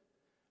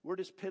 we're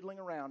just piddling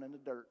around in the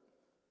dirt,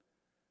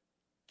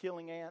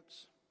 killing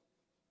ants,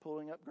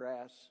 pulling up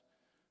grass,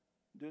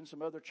 doing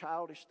some other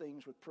childish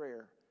things with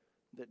prayer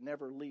that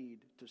never lead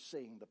to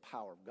seeing the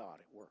power of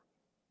God at work.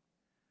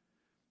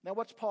 Now,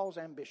 what's Paul's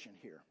ambition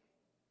here?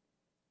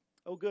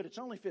 Oh, good, it's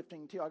only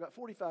 15 till. I got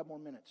 45 more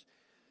minutes.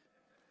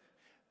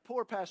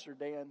 Poor Pastor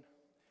Dan.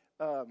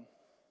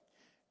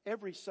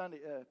 Every Sunday,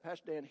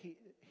 Pastor Dan,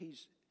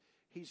 he's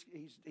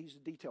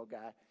a detail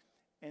guy,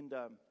 and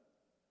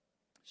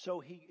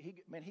so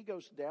he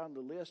goes down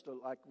the list of,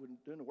 like, when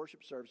doing the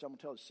worship service. I'm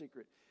gonna tell a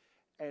secret,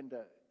 and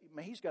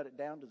he's got it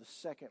down to the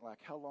second, like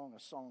how long a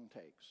song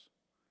takes.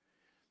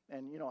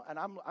 And and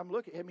I'm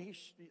looking at him.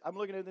 I'm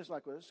looking at this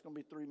like, well, this is gonna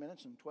be 3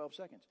 minutes and 12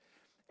 seconds.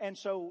 And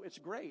so it's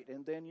great.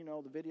 And then,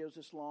 the video's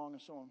this long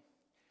and so on.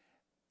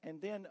 And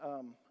then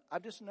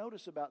I've just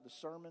noticed about the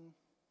sermon,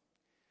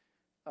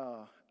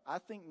 I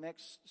think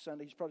next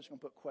Sunday he's probably just going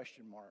to put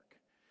question mark.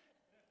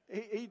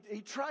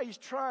 He's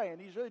trying.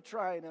 He's really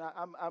trying, and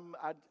I'm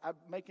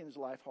making his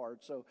life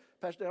hard. So,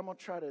 Pastor, I'm going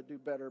to try to do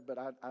better, but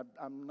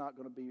I'm not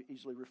going to be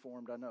easily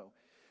reformed, I know.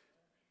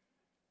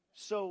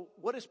 So,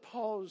 what is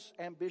Paul's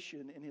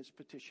ambition in his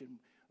petition?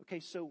 Okay,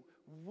 so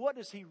what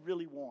does he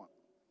really want?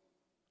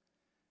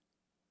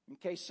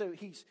 Okay, so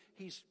he's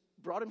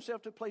brought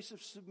himself to a place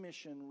of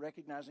submission,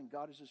 recognizing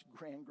God is his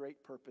grand,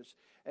 great purpose,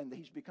 and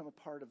he's become a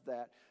part of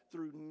that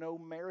through no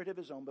merit of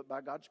his own, but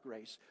by God's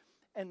grace.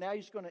 And now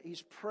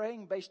he's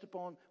praying based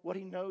upon what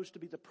he knows to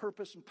be the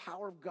purpose and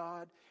power of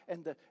God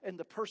and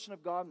the person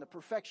of God and the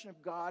perfection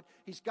of God.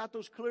 He's got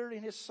those clearly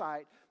in his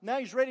sight. Now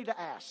he's ready to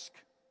ask.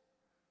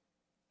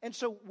 And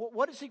so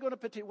what is he going to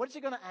petition? What is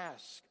he going to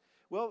ask?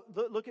 Well,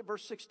 look at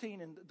verse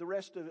 16 and the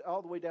rest of it,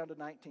 all the way down to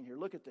 19 here.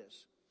 Look at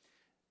this.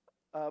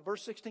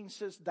 Verse 16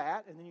 says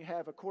that, and then you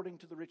have according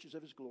to the riches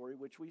of his glory,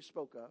 which we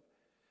spoke of,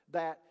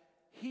 that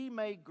he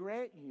may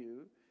grant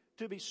you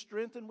to be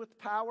strengthened with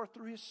power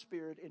through his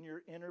Spirit in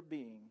your inner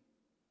being,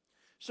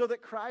 so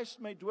that Christ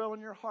may dwell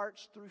in your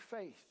hearts through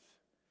faith,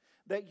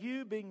 that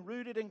you, being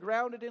rooted and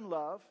grounded in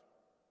love,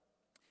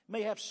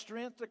 may have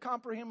strength to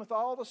comprehend with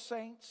all the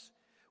saints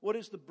what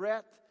is the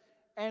breadth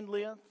and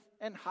length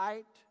and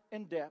height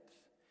and depth,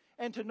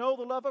 and to know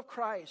the love of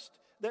Christ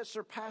that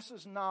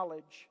surpasses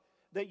knowledge,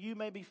 that you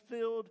may be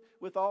filled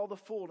with all the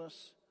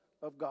fullness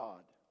of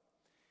God.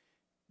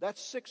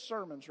 That's 6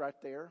 sermons right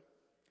there.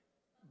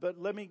 But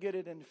let me get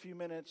it in a few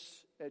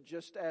minutes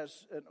just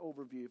as an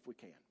overview if we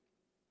can.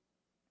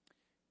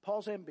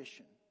 Paul's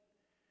ambition.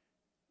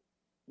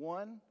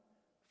 1,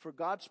 for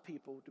God's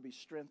people to be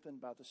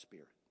strengthened by the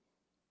Spirit.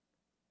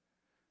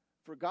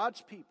 For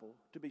God's people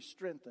to be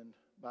strengthened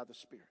by the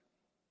Spirit.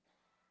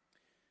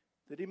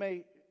 That he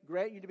may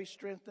grant you to be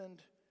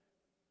strengthened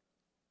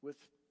with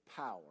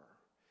power.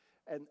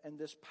 And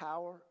this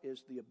power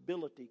is the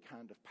ability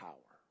kind of power.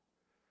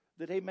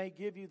 That he may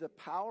give you the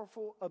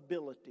powerful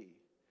ability.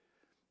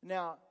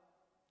 Now,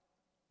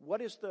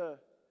 what is the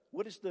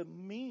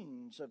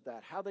means of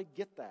that? How they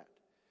get that?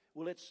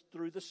 Well, it's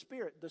through the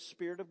Spirit. The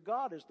Spirit of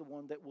God is the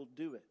one that will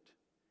do it.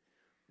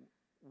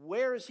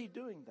 Where is he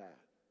doing that?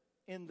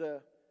 In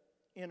the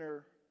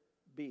inner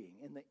being,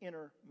 in the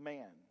inner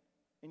man,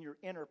 in your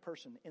inner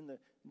person, in the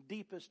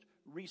deepest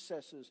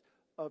recesses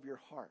of your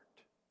heart.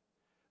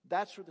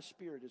 That's where the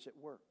Spirit is at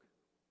work.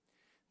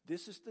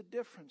 This is the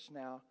difference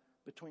now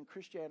between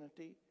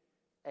Christianity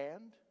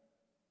and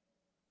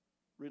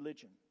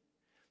religion.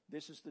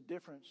 This is the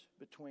difference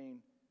between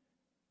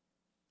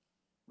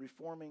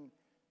reforming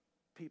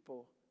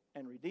people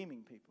and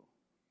redeeming people.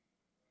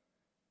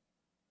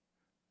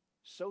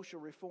 Social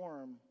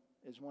reform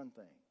is one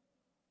thing,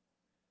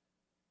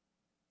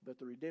 but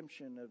the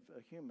redemption of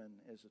a human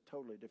is a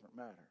totally different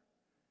matter.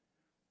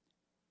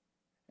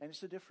 And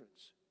it's the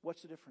difference.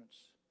 What's the difference?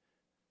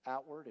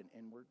 Outward and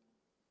inward.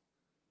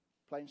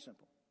 Plain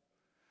simple.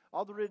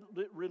 All the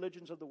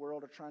religions of the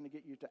world are trying to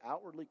get you to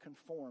outwardly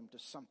conform to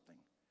something.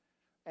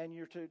 And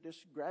you're to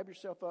just grab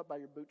yourself up by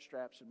your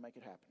bootstraps and make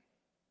it happen.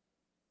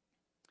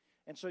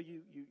 And so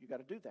you got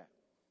to do that.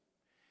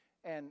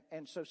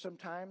 And so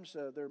sometimes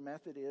their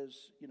method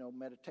is,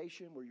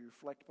 meditation, where you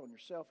reflect upon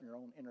yourself and your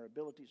own inner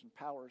abilities and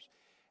powers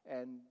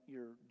and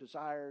your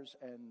desires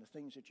and the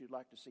things that you'd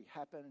like to see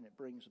happen, and it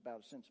brings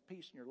about a sense of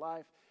peace in your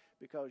life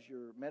because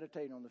you're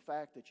meditating on the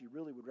fact that you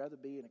really would rather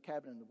be in a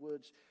cabin in the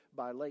woods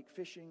by a lake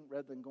fishing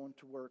rather than going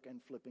to work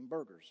and flipping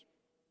burgers.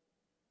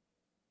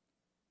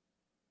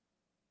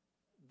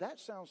 That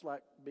sounds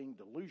like being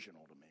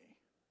delusional to me.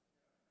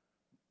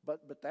 But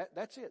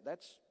that's it.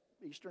 That's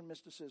Eastern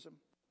mysticism.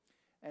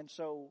 And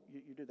so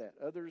you do that.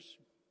 Others,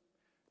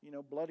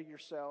 bloody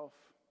yourself,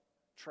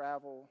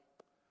 travel,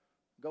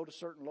 go to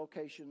certain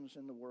locations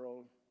in the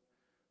world.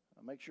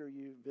 Make sure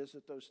you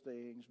visit those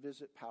things,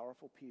 visit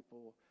powerful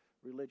people,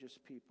 religious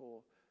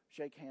people,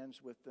 shake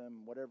hands with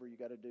them, whatever you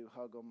got to do,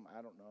 hug them,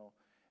 I don't know.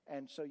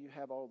 And so you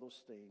have all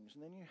those things.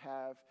 And then you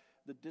have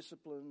the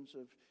disciplines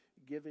of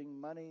giving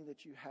money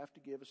that you have to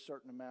give a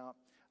certain amount.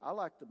 I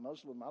like the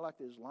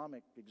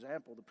Islamic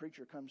example. The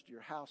preacher comes to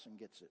your house and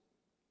gets it.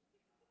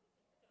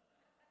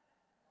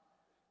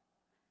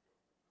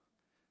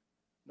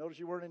 Notice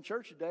you weren't in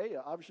church today.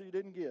 Obviously you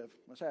didn't give.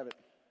 Let's have it.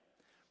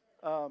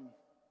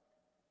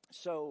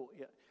 So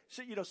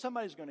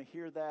somebody's going to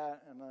hear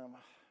that, and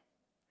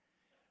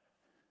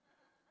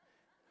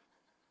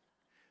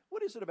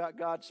what is it about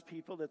God's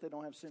people that they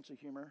don't have a sense of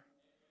humor?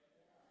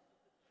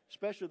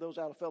 Especially those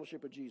out of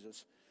fellowship with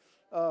Jesus.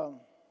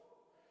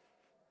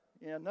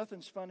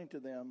 Nothing's funny to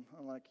them.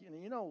 I'm like,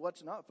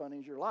 what's not funny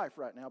is your life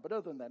right now. But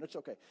other than that, it's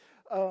okay.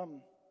 But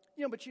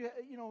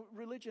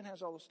religion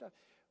has all this stuff.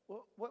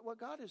 Well, what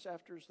God is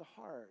after is the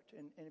heart,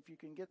 and if you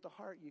can get the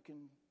heart, you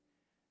can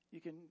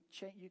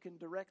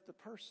direct the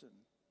person,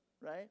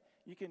 right?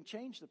 You can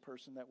change the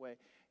person that way.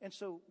 And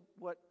so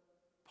what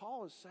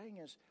Paul is saying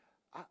is,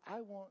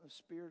 I want the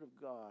Spirit of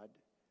God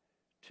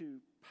to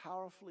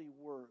powerfully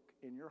work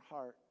in your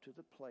heart to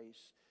the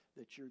place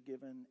that you're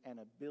given an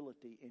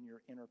ability in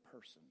your inner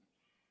person.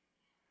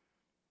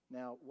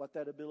 Now, what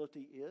that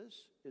ability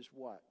is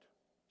what?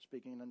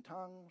 Speaking in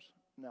tongues?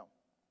 No.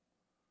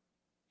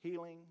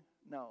 Healing?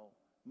 No.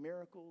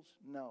 Miracles?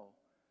 No.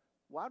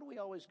 Why do we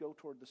always go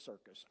toward the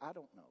circus? I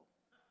don't know.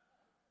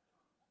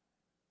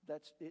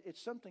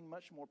 It's something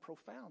much more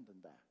profound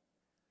than that.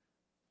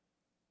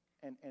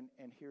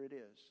 And here it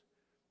is.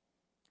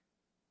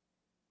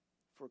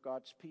 For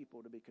God's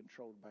people to be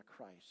controlled by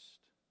Christ.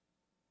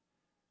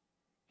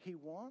 He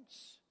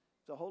wants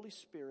the Holy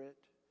Spirit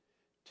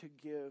to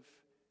give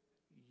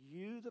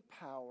you the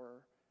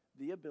power,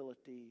 the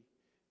ability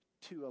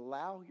to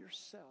allow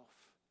yourself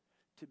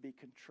to be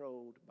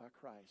controlled by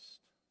Christ.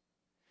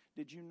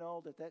 Did you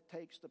know that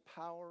takes the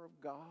power of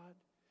God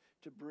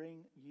to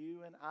bring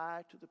you and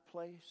I to the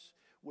place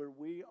where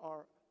we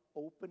are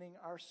opening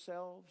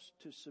ourselves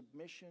to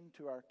submission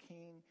to our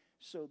King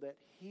so that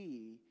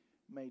He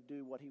may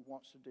do what He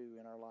wants to do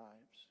in our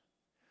lives?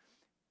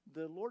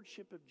 The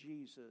Lordship of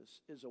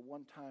Jesus is a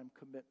one-time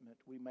commitment.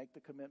 We make the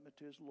commitment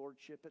to His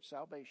Lordship at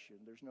salvation.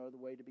 There's no other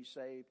way to be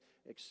saved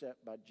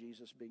except by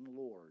Jesus being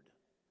Lord.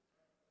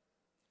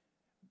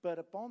 But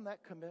upon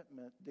that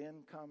commitment,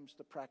 then comes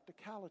the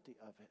practicality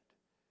of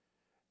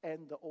it.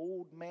 And the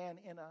old man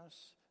in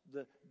us,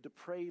 the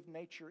depraved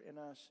nature in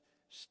us,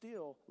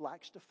 still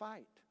likes to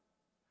fight.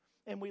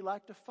 And we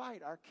like to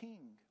fight our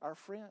King, our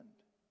friend.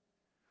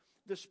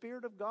 The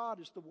Spirit of God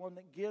is the one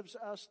that gives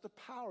us the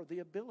power, the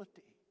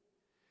ability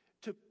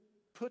to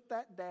put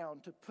that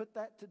down, to put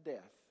that to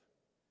death,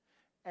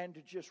 and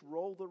to just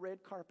roll the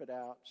red carpet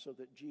out so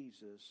that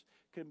Jesus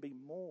can be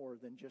more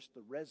than just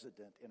the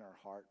resident in our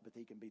heart, but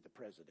He can be the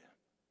president.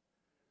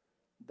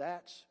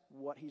 That's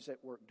what He's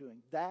at work doing.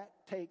 That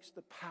takes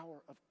the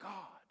power of God.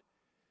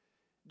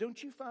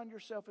 Don't you find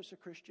yourself as a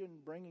Christian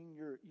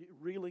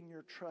reeling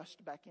your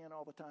trust back in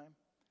all the time?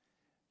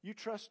 You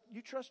trust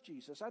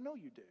Jesus. I know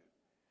you do.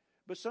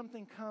 But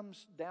something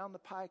comes down the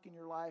pike in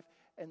your life,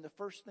 and the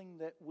first thing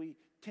that we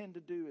tend to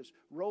do is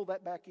roll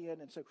that back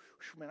in and say,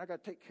 man, I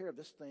got to take care of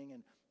this thing.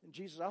 And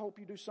Jesus, I hope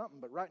you do something,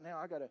 but right now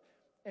I got to.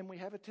 And we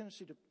have a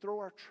tendency to throw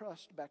our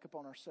trust back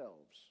upon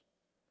ourselves.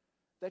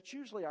 That's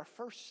usually our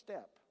first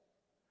step.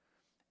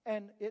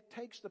 And it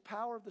takes the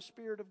power of the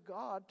Spirit of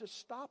God to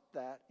stop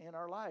that in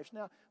our lives.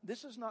 Now,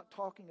 this is not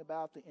talking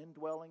about the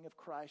indwelling of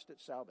Christ at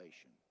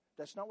salvation.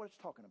 That's not what it's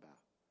talking about.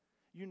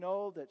 You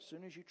know that as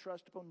soon as you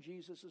trust upon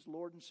Jesus as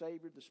Lord and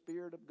Savior, the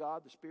Spirit of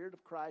God, the Spirit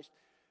of Christ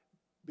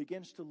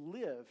begins to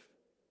live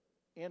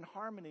in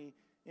harmony,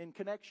 in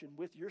connection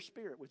with your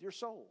spirit, with your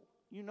soul.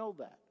 You know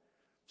that.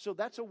 So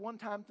that's a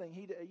one-time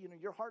thing.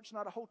 Your heart's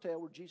not a hotel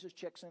where Jesus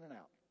checks in and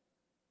out.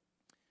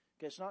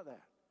 Okay, it's not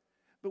that.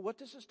 But what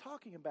this is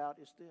talking about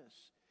is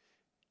this.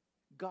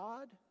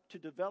 God to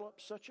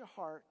develop such a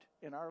heart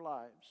in our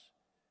lives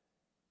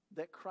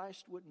that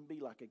Christ wouldn't be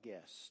like a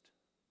guest,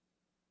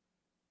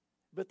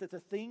 but that the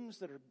things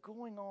that are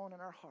going on in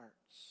our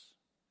hearts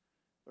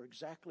are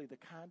exactly the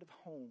kind of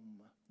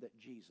home that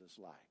Jesus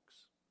likes.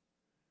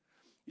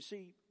 You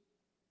see,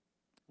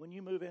 when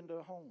you move into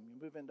a home, you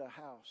move into a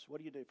house, what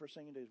do you do? First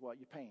thing you do is what?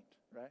 You paint,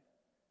 right?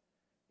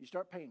 You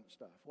start painting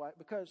stuff. Why?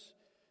 Because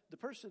the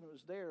person that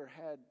was there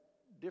had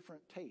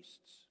different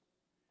tastes.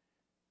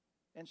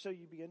 And so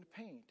you begin to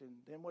paint. And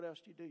then what else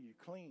do? You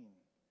clean.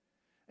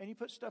 And you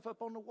put stuff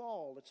up on the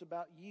wall that's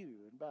about you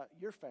and about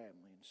your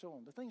family and so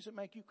on. The things that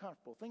make you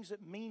comfortable, things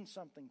that mean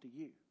something to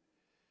you.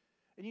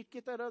 And you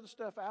get that other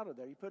stuff out of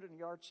there. You put it in a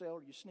yard sale,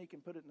 or you sneak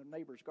and put it in the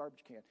neighbor's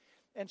garbage can.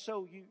 And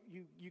so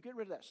you get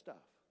rid of that stuff.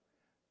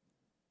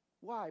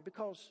 Why?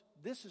 Because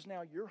this is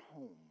now your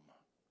home.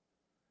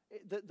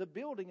 The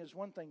building is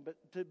one thing, but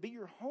to be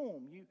your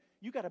home,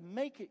 you got to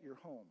make it your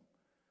home.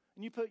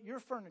 And you put your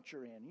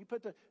furniture in. You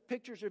put the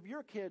pictures of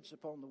your kids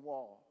up on the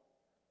wall,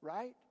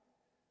 right?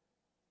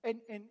 And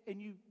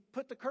you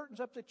put the curtains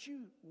up that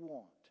you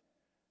want.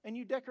 And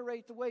you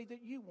decorate the way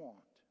that you want.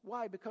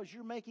 Why? Because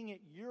you're making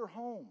it your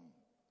home.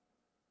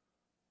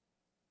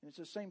 And it's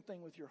the same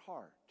thing with your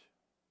heart.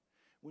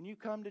 When you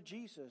come to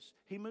Jesus,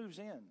 He moves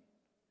in.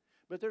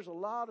 But there's a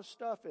lot of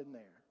stuff in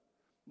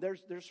there.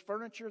 There's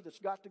furniture that's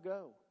got to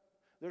go.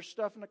 There's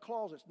stuff in the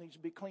closets that needs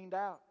to be cleaned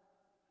out.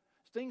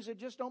 Things that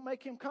just don't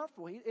make Him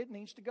comfortable. It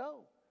needs to go.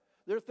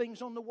 There are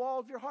things on the wall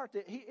of your heart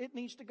that it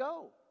needs to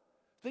go.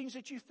 Things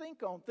that you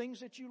think on, things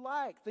that you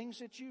like, things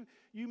that you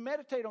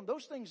meditate on.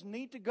 Those things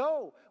need to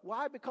go.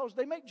 Why? Because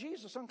they make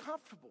Jesus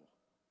uncomfortable.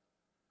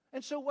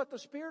 And so what the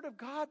Spirit of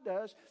God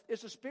does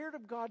is the Spirit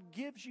of God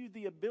gives you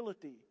the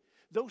ability,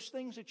 those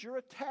things that you're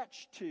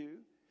attached to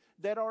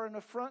that are an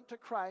affront to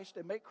Christ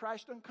and make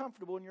Christ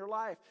uncomfortable in your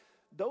life,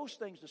 those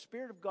things the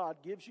Spirit of God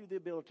gives you the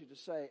ability to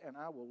say, and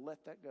I will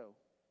let that go.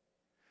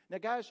 Now,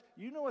 guys,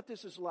 you know what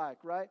this is like,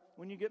 right?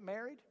 When you get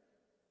married,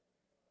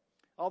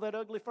 all that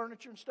ugly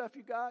furniture and stuff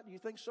you got, you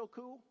think so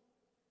cool?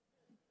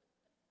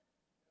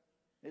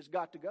 It's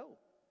got to go,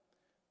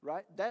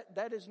 right?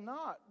 That's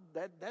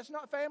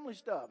not family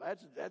stuff.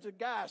 That's a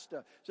guy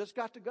stuff. So it's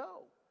got to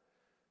go.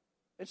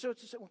 And so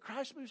it's when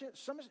Christ moves in,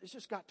 it's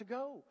just got to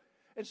go.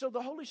 And so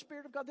the Holy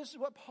Spirit of God, this is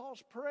what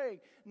Paul's praying,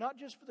 not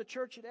just for the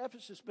church at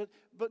Ephesus,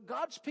 but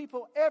God's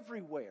people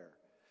everywhere.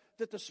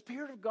 that the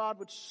Spirit of God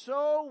would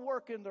so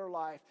work in their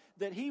life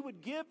that He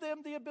would give them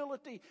the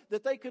ability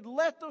that they could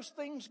let those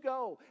things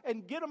go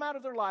and get them out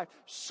of their life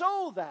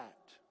so that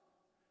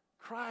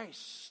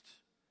Christ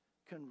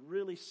can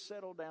really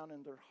settle down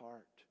in their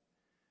heart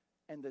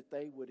and that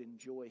they would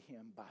enjoy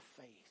Him by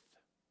faith.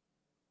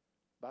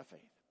 By faith.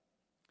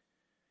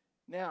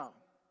 Now,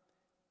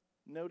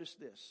 notice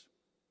this.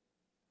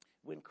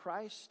 When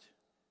Christ,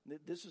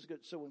 this is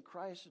good. So when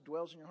Christ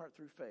dwells in your heart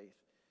through faith,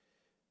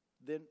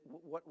 then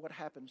what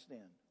happens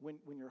then?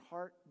 When your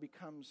heart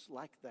becomes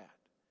like that,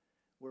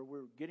 where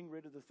we're getting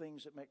rid of the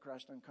things that make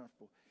Christ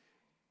uncomfortable,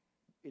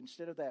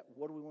 instead of that,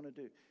 what do we want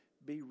to do?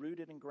 Be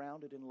rooted and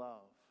grounded in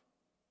love.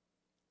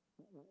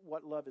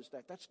 What love is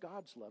that? That's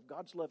God's love.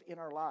 God's love in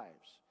our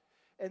lives.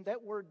 And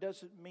that word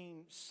doesn't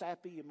mean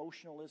sappy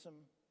emotionalism.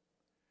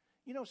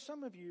 You know,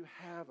 some of you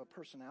have a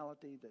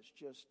personality that's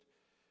just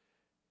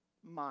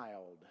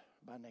mild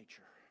by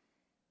nature.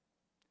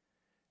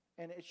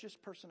 And it's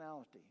just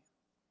personality.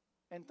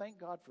 And thank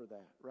God for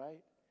that,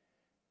 right?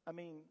 I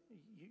mean,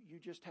 you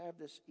just have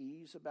this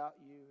ease about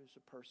you as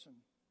a person.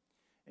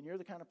 And you're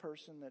the kind of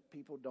person that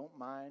people don't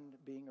mind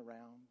being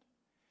around.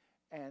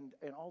 And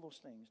all those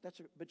things.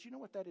 But you know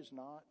what that is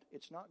not?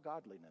 It's not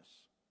godliness.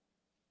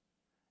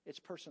 It's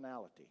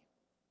personality.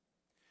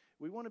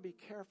 We want to be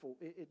careful.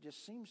 It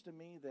just seems to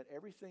me that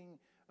everything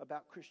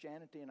about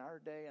Christianity in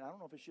our day, and I don't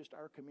know if it's just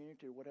our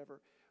community or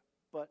whatever,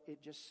 but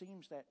it just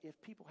seems that if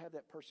people have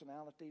that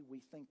personality,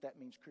 we think that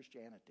means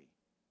Christianity.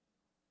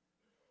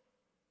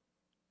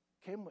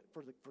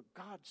 For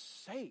God's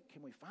sake,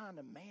 can we find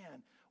a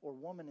man or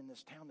woman in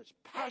this town that's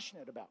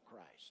passionate about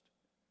Christ?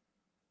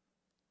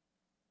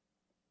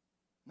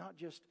 Not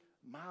just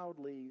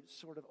mildly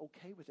sort of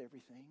okay with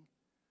everything.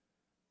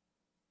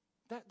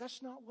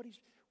 That's not what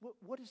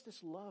what is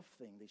this love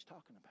thing that he's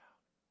talking about?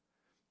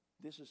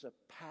 This is a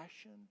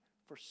passion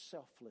for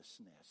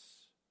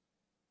selflessness.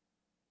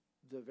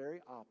 The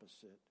very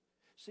opposite.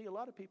 See, a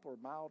lot of people are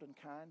mild and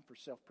kind for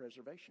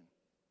self-preservation.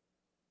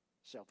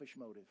 Selfish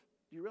motive.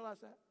 Do you realize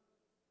that?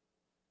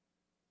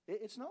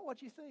 It's not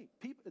what you think.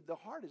 The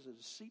heart is a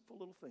deceitful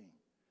little thing.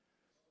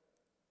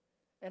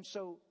 And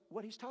so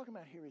what he's talking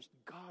about here is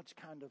God's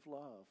kind of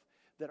love.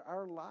 That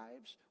our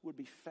lives would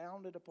be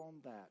founded upon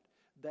that.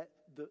 That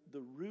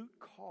the root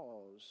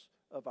cause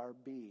of our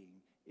being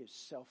is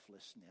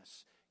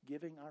selflessness.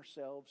 Giving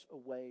ourselves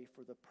away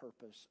for the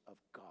purpose of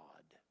God.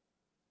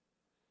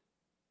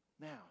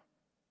 Now,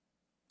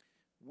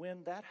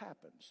 when that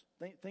happens,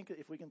 think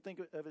if we can think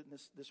of it in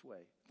this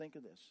way. Think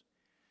of this.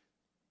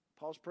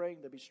 Paul's praying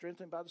they'll be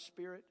strengthened by the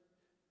Spirit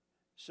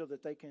so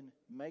that they can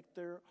make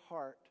their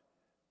heart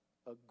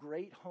a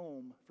great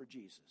home for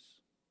Jesus.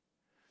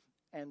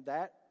 And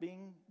that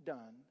being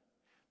done,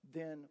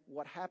 then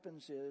what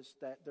happens is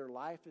that their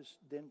life is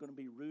then going to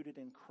be rooted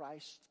in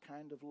Christ's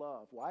kind of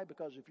love. Why?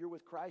 Because if you're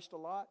with Christ a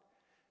lot,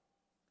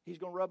 He's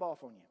going to rub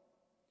off on you.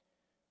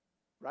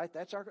 Right?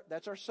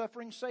 That's our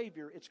suffering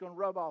Savior. It's going to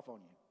rub off on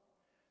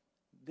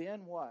you.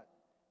 Then what?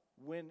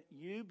 When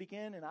you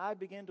begin and I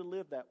begin to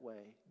live that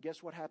way,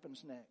 guess what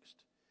happens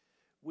next?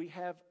 We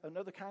have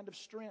another kind of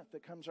strength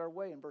that comes our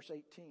way in verse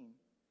 18.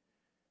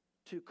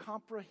 To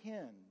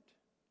comprehend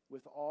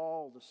with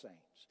all the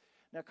saints.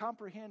 Now,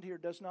 comprehend here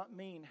does not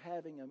mean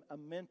having a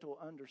mental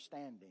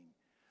understanding.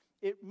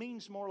 It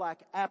means more like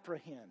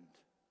apprehend.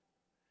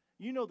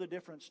 You know the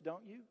difference,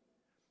 don't you?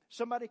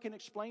 Somebody can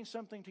explain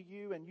something to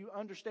you and you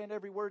understand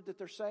every word that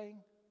they're saying,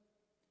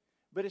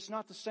 but it's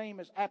not the same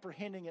as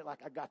apprehending it like,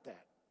 I got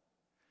that.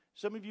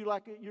 Some of you,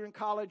 like you're in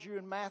college, you're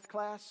in math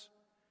class,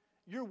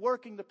 you're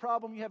working the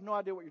problem, you have no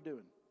idea what you're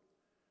doing.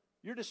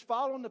 You're just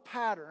following the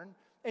pattern,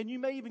 and you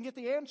may even get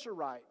the answer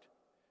right.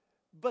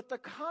 But the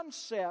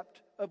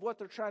concept of what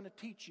they're trying to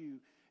teach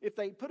you, if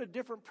they put a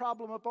different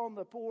problem up on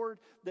the board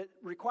that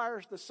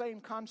requires the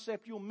same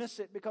concept, you'll miss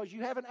it because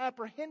you haven't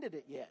apprehended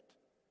it yet.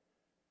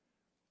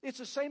 It's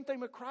the same thing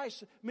with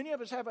Christ. Many of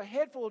us have a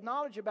head full of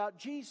knowledge about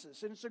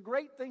Jesus, and it's a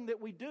great thing that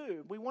we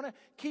do. We want to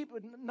keep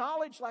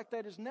knowledge like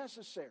that is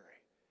necessary.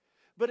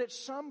 But at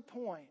some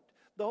point,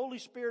 the Holy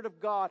Spirit of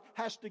God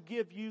has to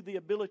give you the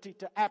ability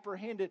to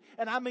apprehend it.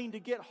 And I mean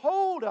to get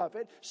hold of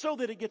it so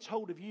that it gets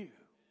hold of you.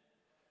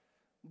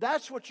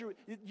 That's what you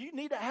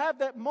need to have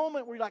that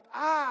moment where you're like,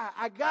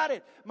 I got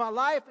it. My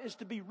life is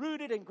to be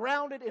rooted and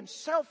grounded in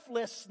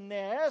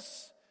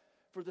selflessness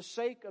for the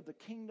sake of the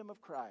kingdom of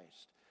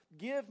Christ.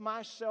 Give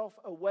myself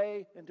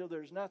away until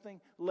there's nothing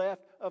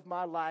left of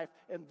my life,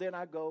 and then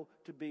I go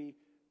to be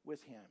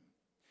with Him.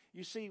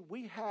 You see,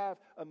 we have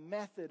a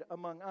method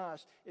among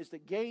us is to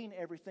gain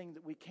everything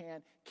that we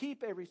can,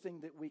 keep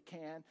everything that we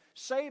can,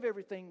 save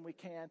everything we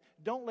can,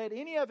 don't let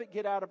any of it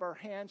get out of our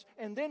hands,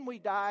 and then we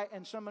die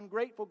and some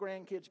ungrateful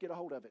grandkids get a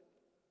hold of it.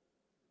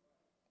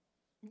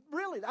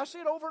 Really, I see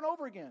it over and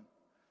over again.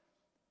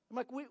 I'm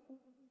like,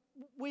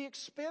 we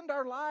expend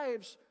our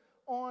lives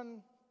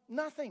on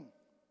nothing,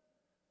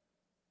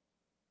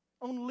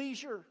 on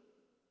leisure.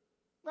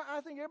 Now,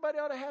 I think everybody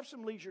ought to have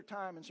some leisure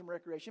time and some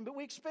recreation, but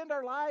we expend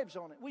our lives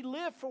on it. We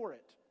live for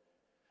it.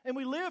 And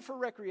we live for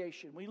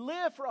recreation. We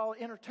live for all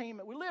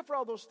entertainment. We live for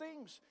all those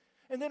things.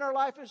 and then our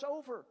life is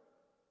over.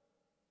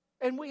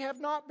 And we have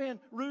not been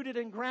rooted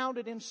and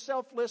grounded in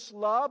selfless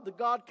love, the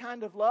God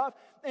kind of love,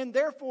 and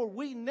therefore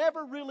we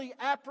never really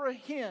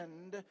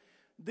apprehend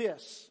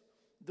this,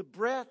 the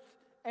breadth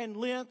and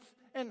length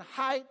and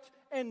height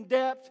and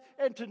depth,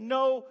 and to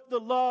know the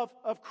love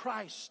of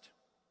Christ.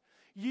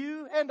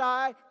 You and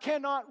I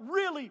cannot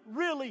really,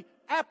 really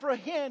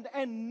apprehend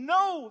and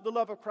know the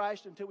love of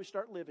Christ until we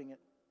start living it.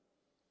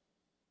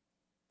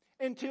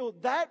 Until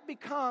that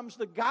becomes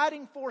the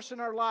guiding force in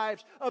our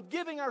lives of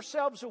giving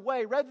ourselves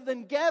away rather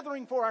than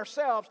gathering for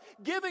ourselves,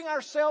 giving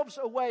ourselves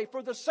away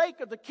for the sake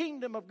of the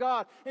kingdom of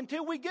God.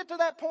 Until we get to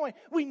that point,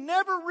 we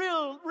never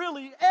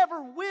really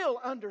ever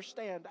will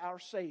understand our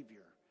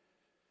Savior.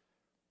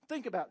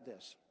 Think about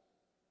this.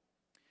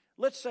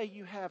 Let's say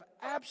you have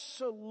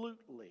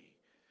absolutely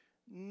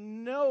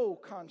no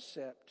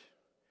concept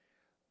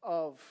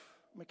of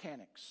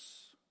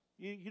mechanics.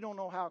 You don't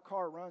know how a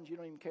car runs. You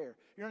don't even care.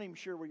 You're not even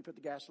sure where you put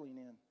the gasoline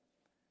in.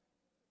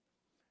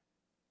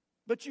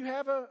 But you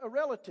have a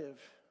relative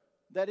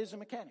that is a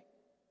mechanic.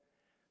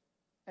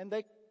 And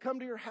they come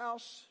to your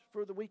house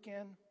for the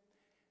weekend,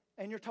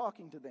 and you're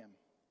talking to them.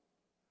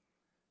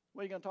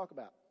 What are you going to talk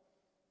about?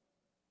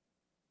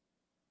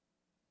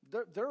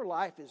 Their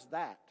life is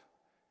that.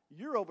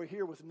 You're over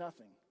here with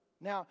nothing.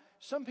 Now,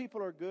 some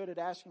people are good at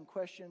asking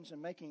questions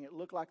and making it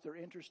look like they're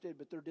interested,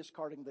 but they're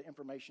discarding the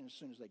information as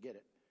soon as they get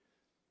it.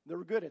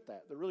 They're good at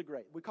that. They're really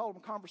great. We call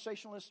them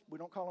conversationalists. We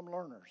don't call them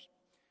learners.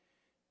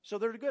 So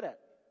they're good at it.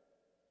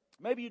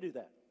 Maybe you do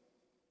that.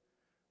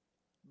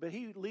 But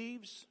he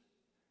leaves,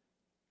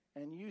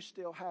 and you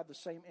still have the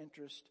same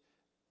interest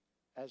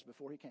as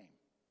before he came.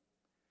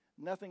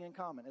 Nothing in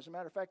common. As a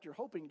matter of fact, you're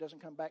hoping he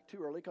doesn't come back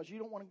too early because you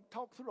don't want to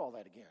talk through all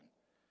that again.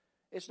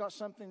 It's not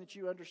something that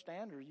you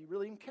understand or you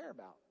really even care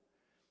about.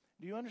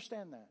 Do you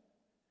understand that?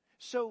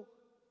 So,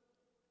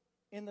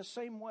 in the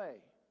same way,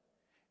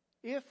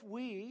 if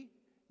we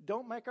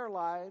don't make our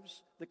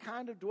lives the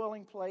kind of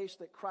dwelling place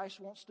that Christ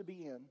wants to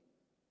be in,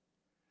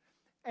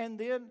 and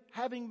then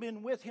having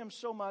been with Him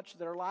so much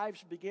that our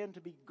lives begin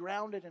to be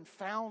grounded and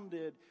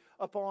founded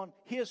upon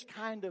His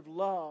kind of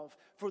love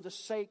for the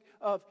sake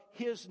of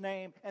His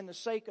name and the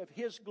sake of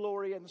His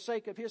glory and the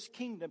sake of His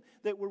kingdom,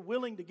 that we're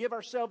willing to give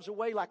ourselves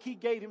away like He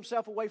gave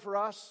Himself away for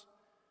us.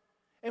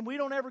 And we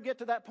don't ever get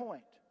to that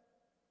point.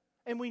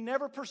 And we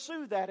never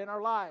pursue that in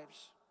our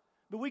lives.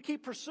 But we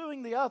keep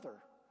pursuing the other.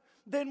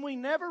 Then we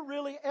never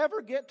really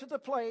ever get to the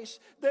place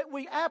that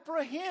we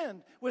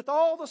apprehend with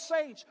all the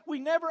saints. We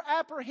never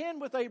apprehend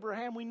with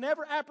Abraham. We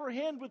never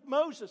apprehend with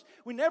Moses.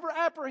 We never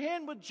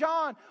apprehend with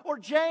John or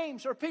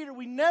James or Peter.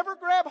 We never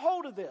grab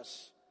hold of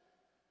this.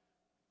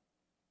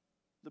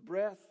 The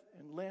breadth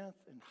and length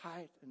and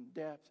height and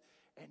depth,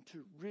 and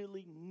to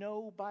really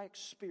know by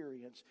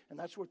experience, and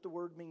that's what the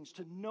word means,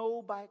 to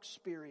know by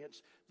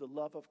experience the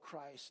love of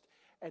Christ.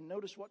 And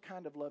notice what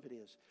kind of love it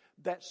is.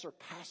 That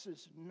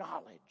surpasses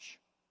knowledge.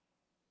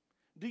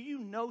 Do you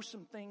know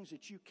some things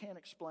that you can't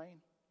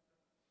explain?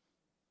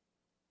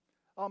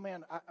 Oh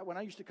man, when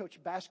I used to coach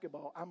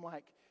basketball, I'm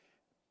like,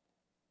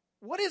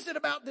 what is it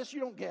about this you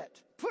don't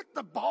get? Put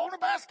the ball in a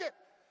basket.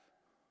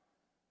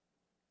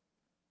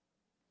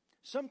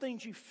 Some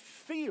things you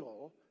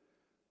feel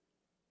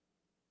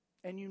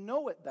and you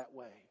know it that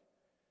way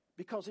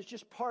because it's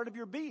just part of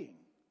your being.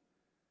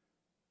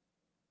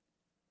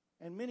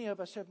 And many of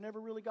us have never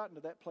really gotten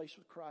to that place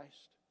with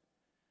Christ,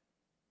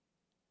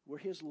 where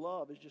His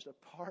love is just a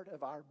part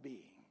of our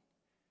being.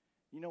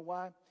 You know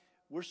why?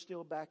 We're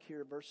still back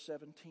here at verse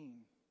 17,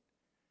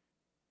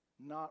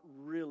 not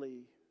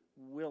really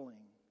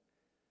willing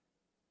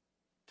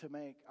to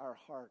make our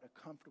heart a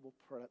comfortable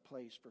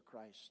place for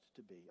Christ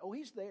to be. Oh,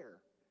 He's there,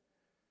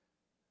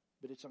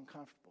 but it's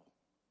uncomfortable.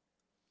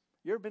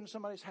 You ever been to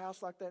somebody's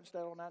house like that and stayed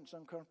all night and it's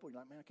uncomfortable? You're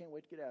like, man, I can't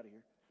wait to get out of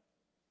here.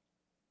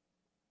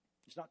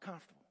 It's not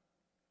comfortable.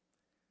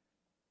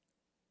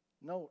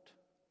 Note,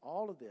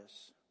 all of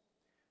this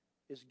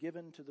is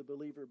given to the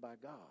believer by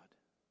God.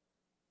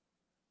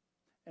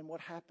 And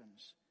what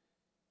happens?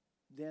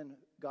 Then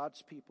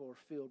God's people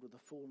are filled with the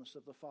fullness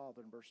of the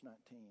Father in verse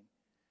 19.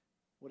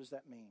 What does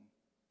that mean?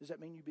 Does that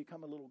mean you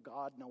become a little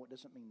God? No, it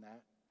doesn't mean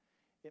that.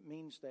 It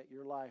means that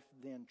your life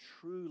then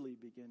truly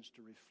begins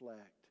to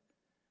reflect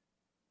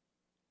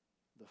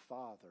the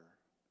Father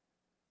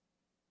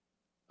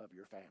of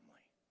your family.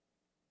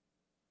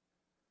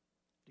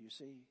 Do you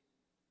see?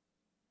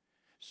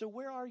 So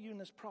where are you in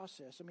this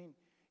process? I mean,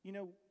 you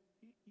know,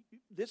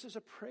 this is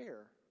a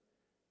prayer,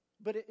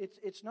 but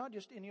it's not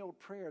just any old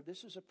prayer.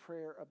 This is a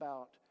prayer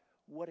about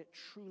what it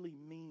truly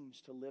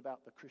means to live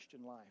out the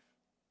Christian life.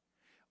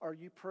 Are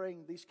you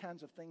praying these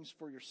kinds of things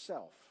for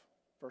yourself,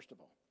 first of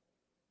all?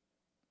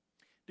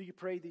 Do you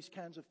pray these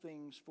kinds of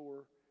things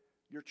for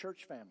your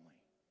church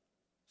family,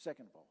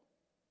 second of all?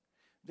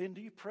 Then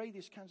do you pray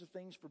these kinds of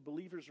things for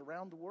believers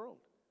around the world?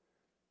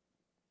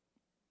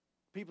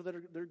 People that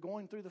are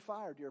going through the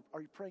fire,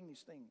 are you praying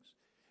these things?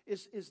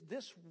 Is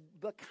this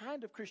the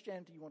kind of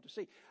Christianity you want to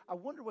see? I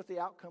wonder what the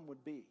outcome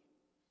would be.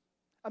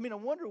 I mean, I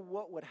wonder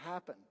what would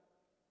happen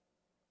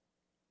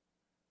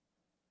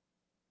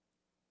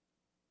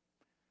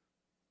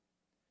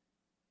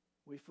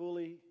we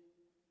fully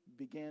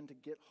begin to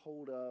get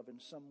hold of in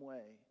some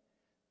way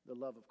the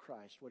love of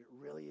Christ, what it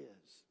really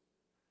is.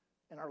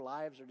 And our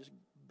lives are just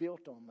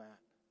built on that.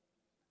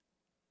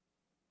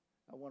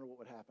 I wonder what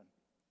would happen.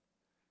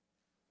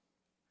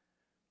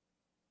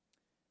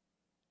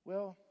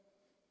 Well,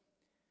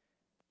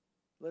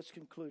 let's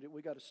conclude it.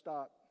 We got to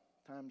stop.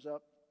 Time's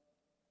up.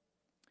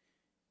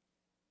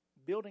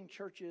 Building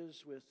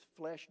churches with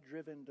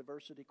flesh-driven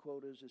diversity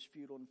quotas is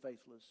futile and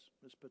faithless.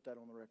 Let's put that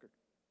on the record.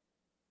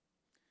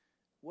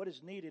 What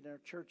is needed in our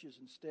churches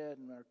instead,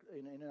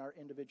 in our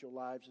individual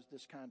lives, is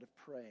this kind of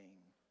praying.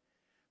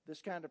 This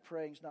kind of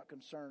praying is not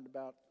concerned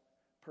about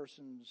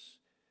person's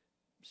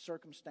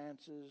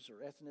circumstances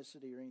or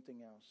ethnicity or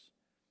anything else.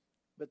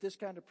 But this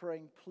kind of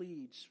praying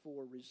pleads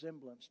for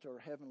resemblance to our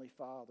Heavenly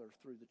Father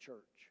through the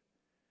church.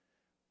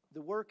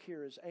 The work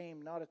here is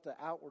aimed not at the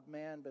outward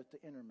man, but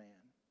the inner man.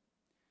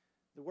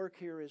 The work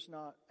here is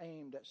not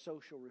aimed at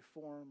social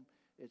reform.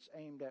 It's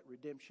aimed at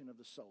redemption of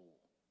the soul.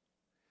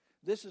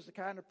 This is the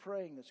kind of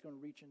praying that's going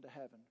to reach into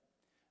heaven.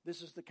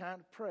 This is the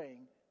kind of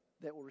praying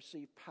that will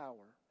receive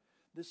power.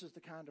 This is the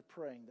kind of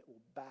praying that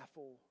will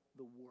baffle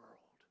the world.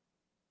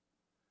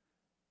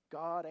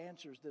 God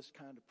answers this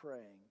kind of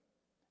praying,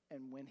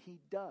 and when He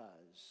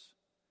does,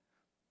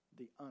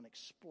 the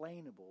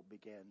unexplainable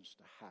begins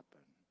to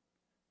happen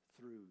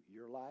through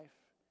your life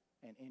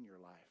and in your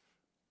life.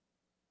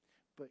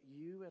 But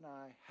you and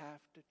I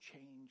have to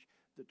change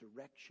the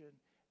direction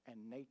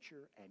and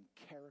nature and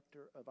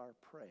character of our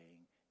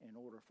praying in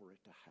order for it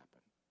to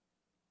happen.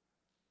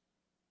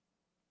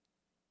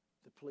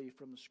 The plea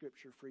from the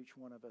Scripture for each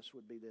one of us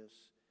would be this: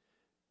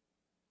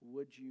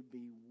 would you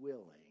be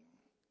willing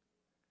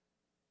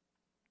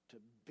to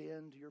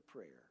bend your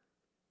prayer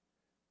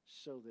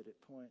so that it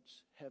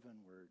points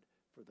heavenward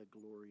for the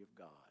glory of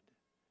God?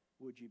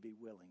 Would you be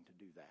willing to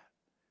do that?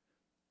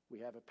 We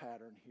have a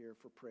pattern here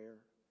for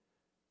prayer.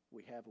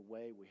 We have a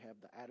way, we have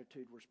the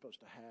attitude we're supposed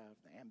to have,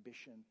 the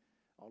ambition,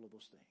 all of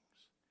those things.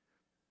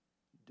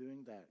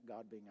 Doing that,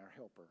 God being our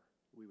helper,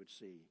 we would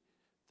see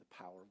the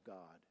power of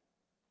God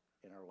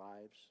in our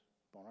lives,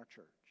 on our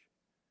church,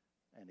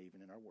 and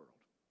even in our world.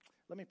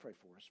 Let me pray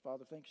for us.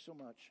 Father, thank you so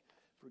much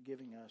for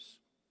giving us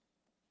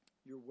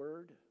your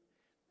word.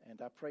 And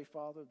I pray,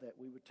 Father, that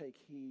we would take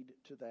heed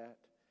to that.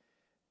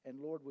 And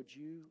Lord, would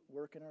you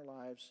work in our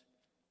lives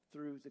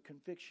through the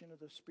conviction of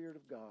the Spirit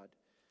of God,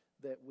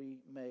 that we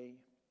may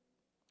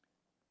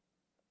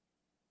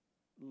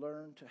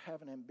learn to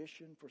have an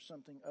ambition for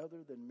something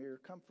other than mere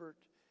comfort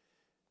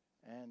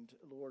and,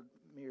 Lord,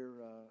 mere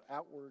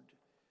outward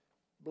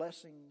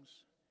blessings.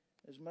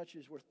 As much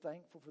as we're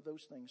thankful for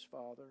those things,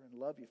 Father, and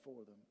love you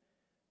for them,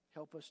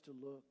 help us to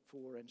look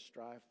for and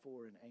strive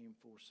for and aim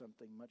for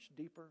something much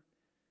deeper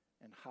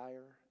and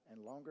higher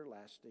and longer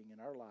lasting in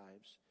our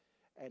lives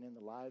and in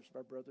the lives of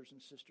our brothers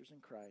and sisters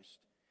in Christ.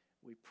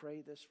 We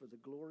pray this for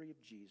the glory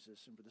of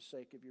Jesus and for the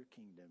sake of your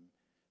kingdom.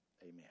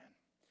 Amen.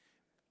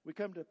 We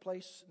come to a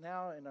place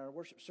now in our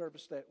worship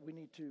service that we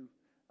need to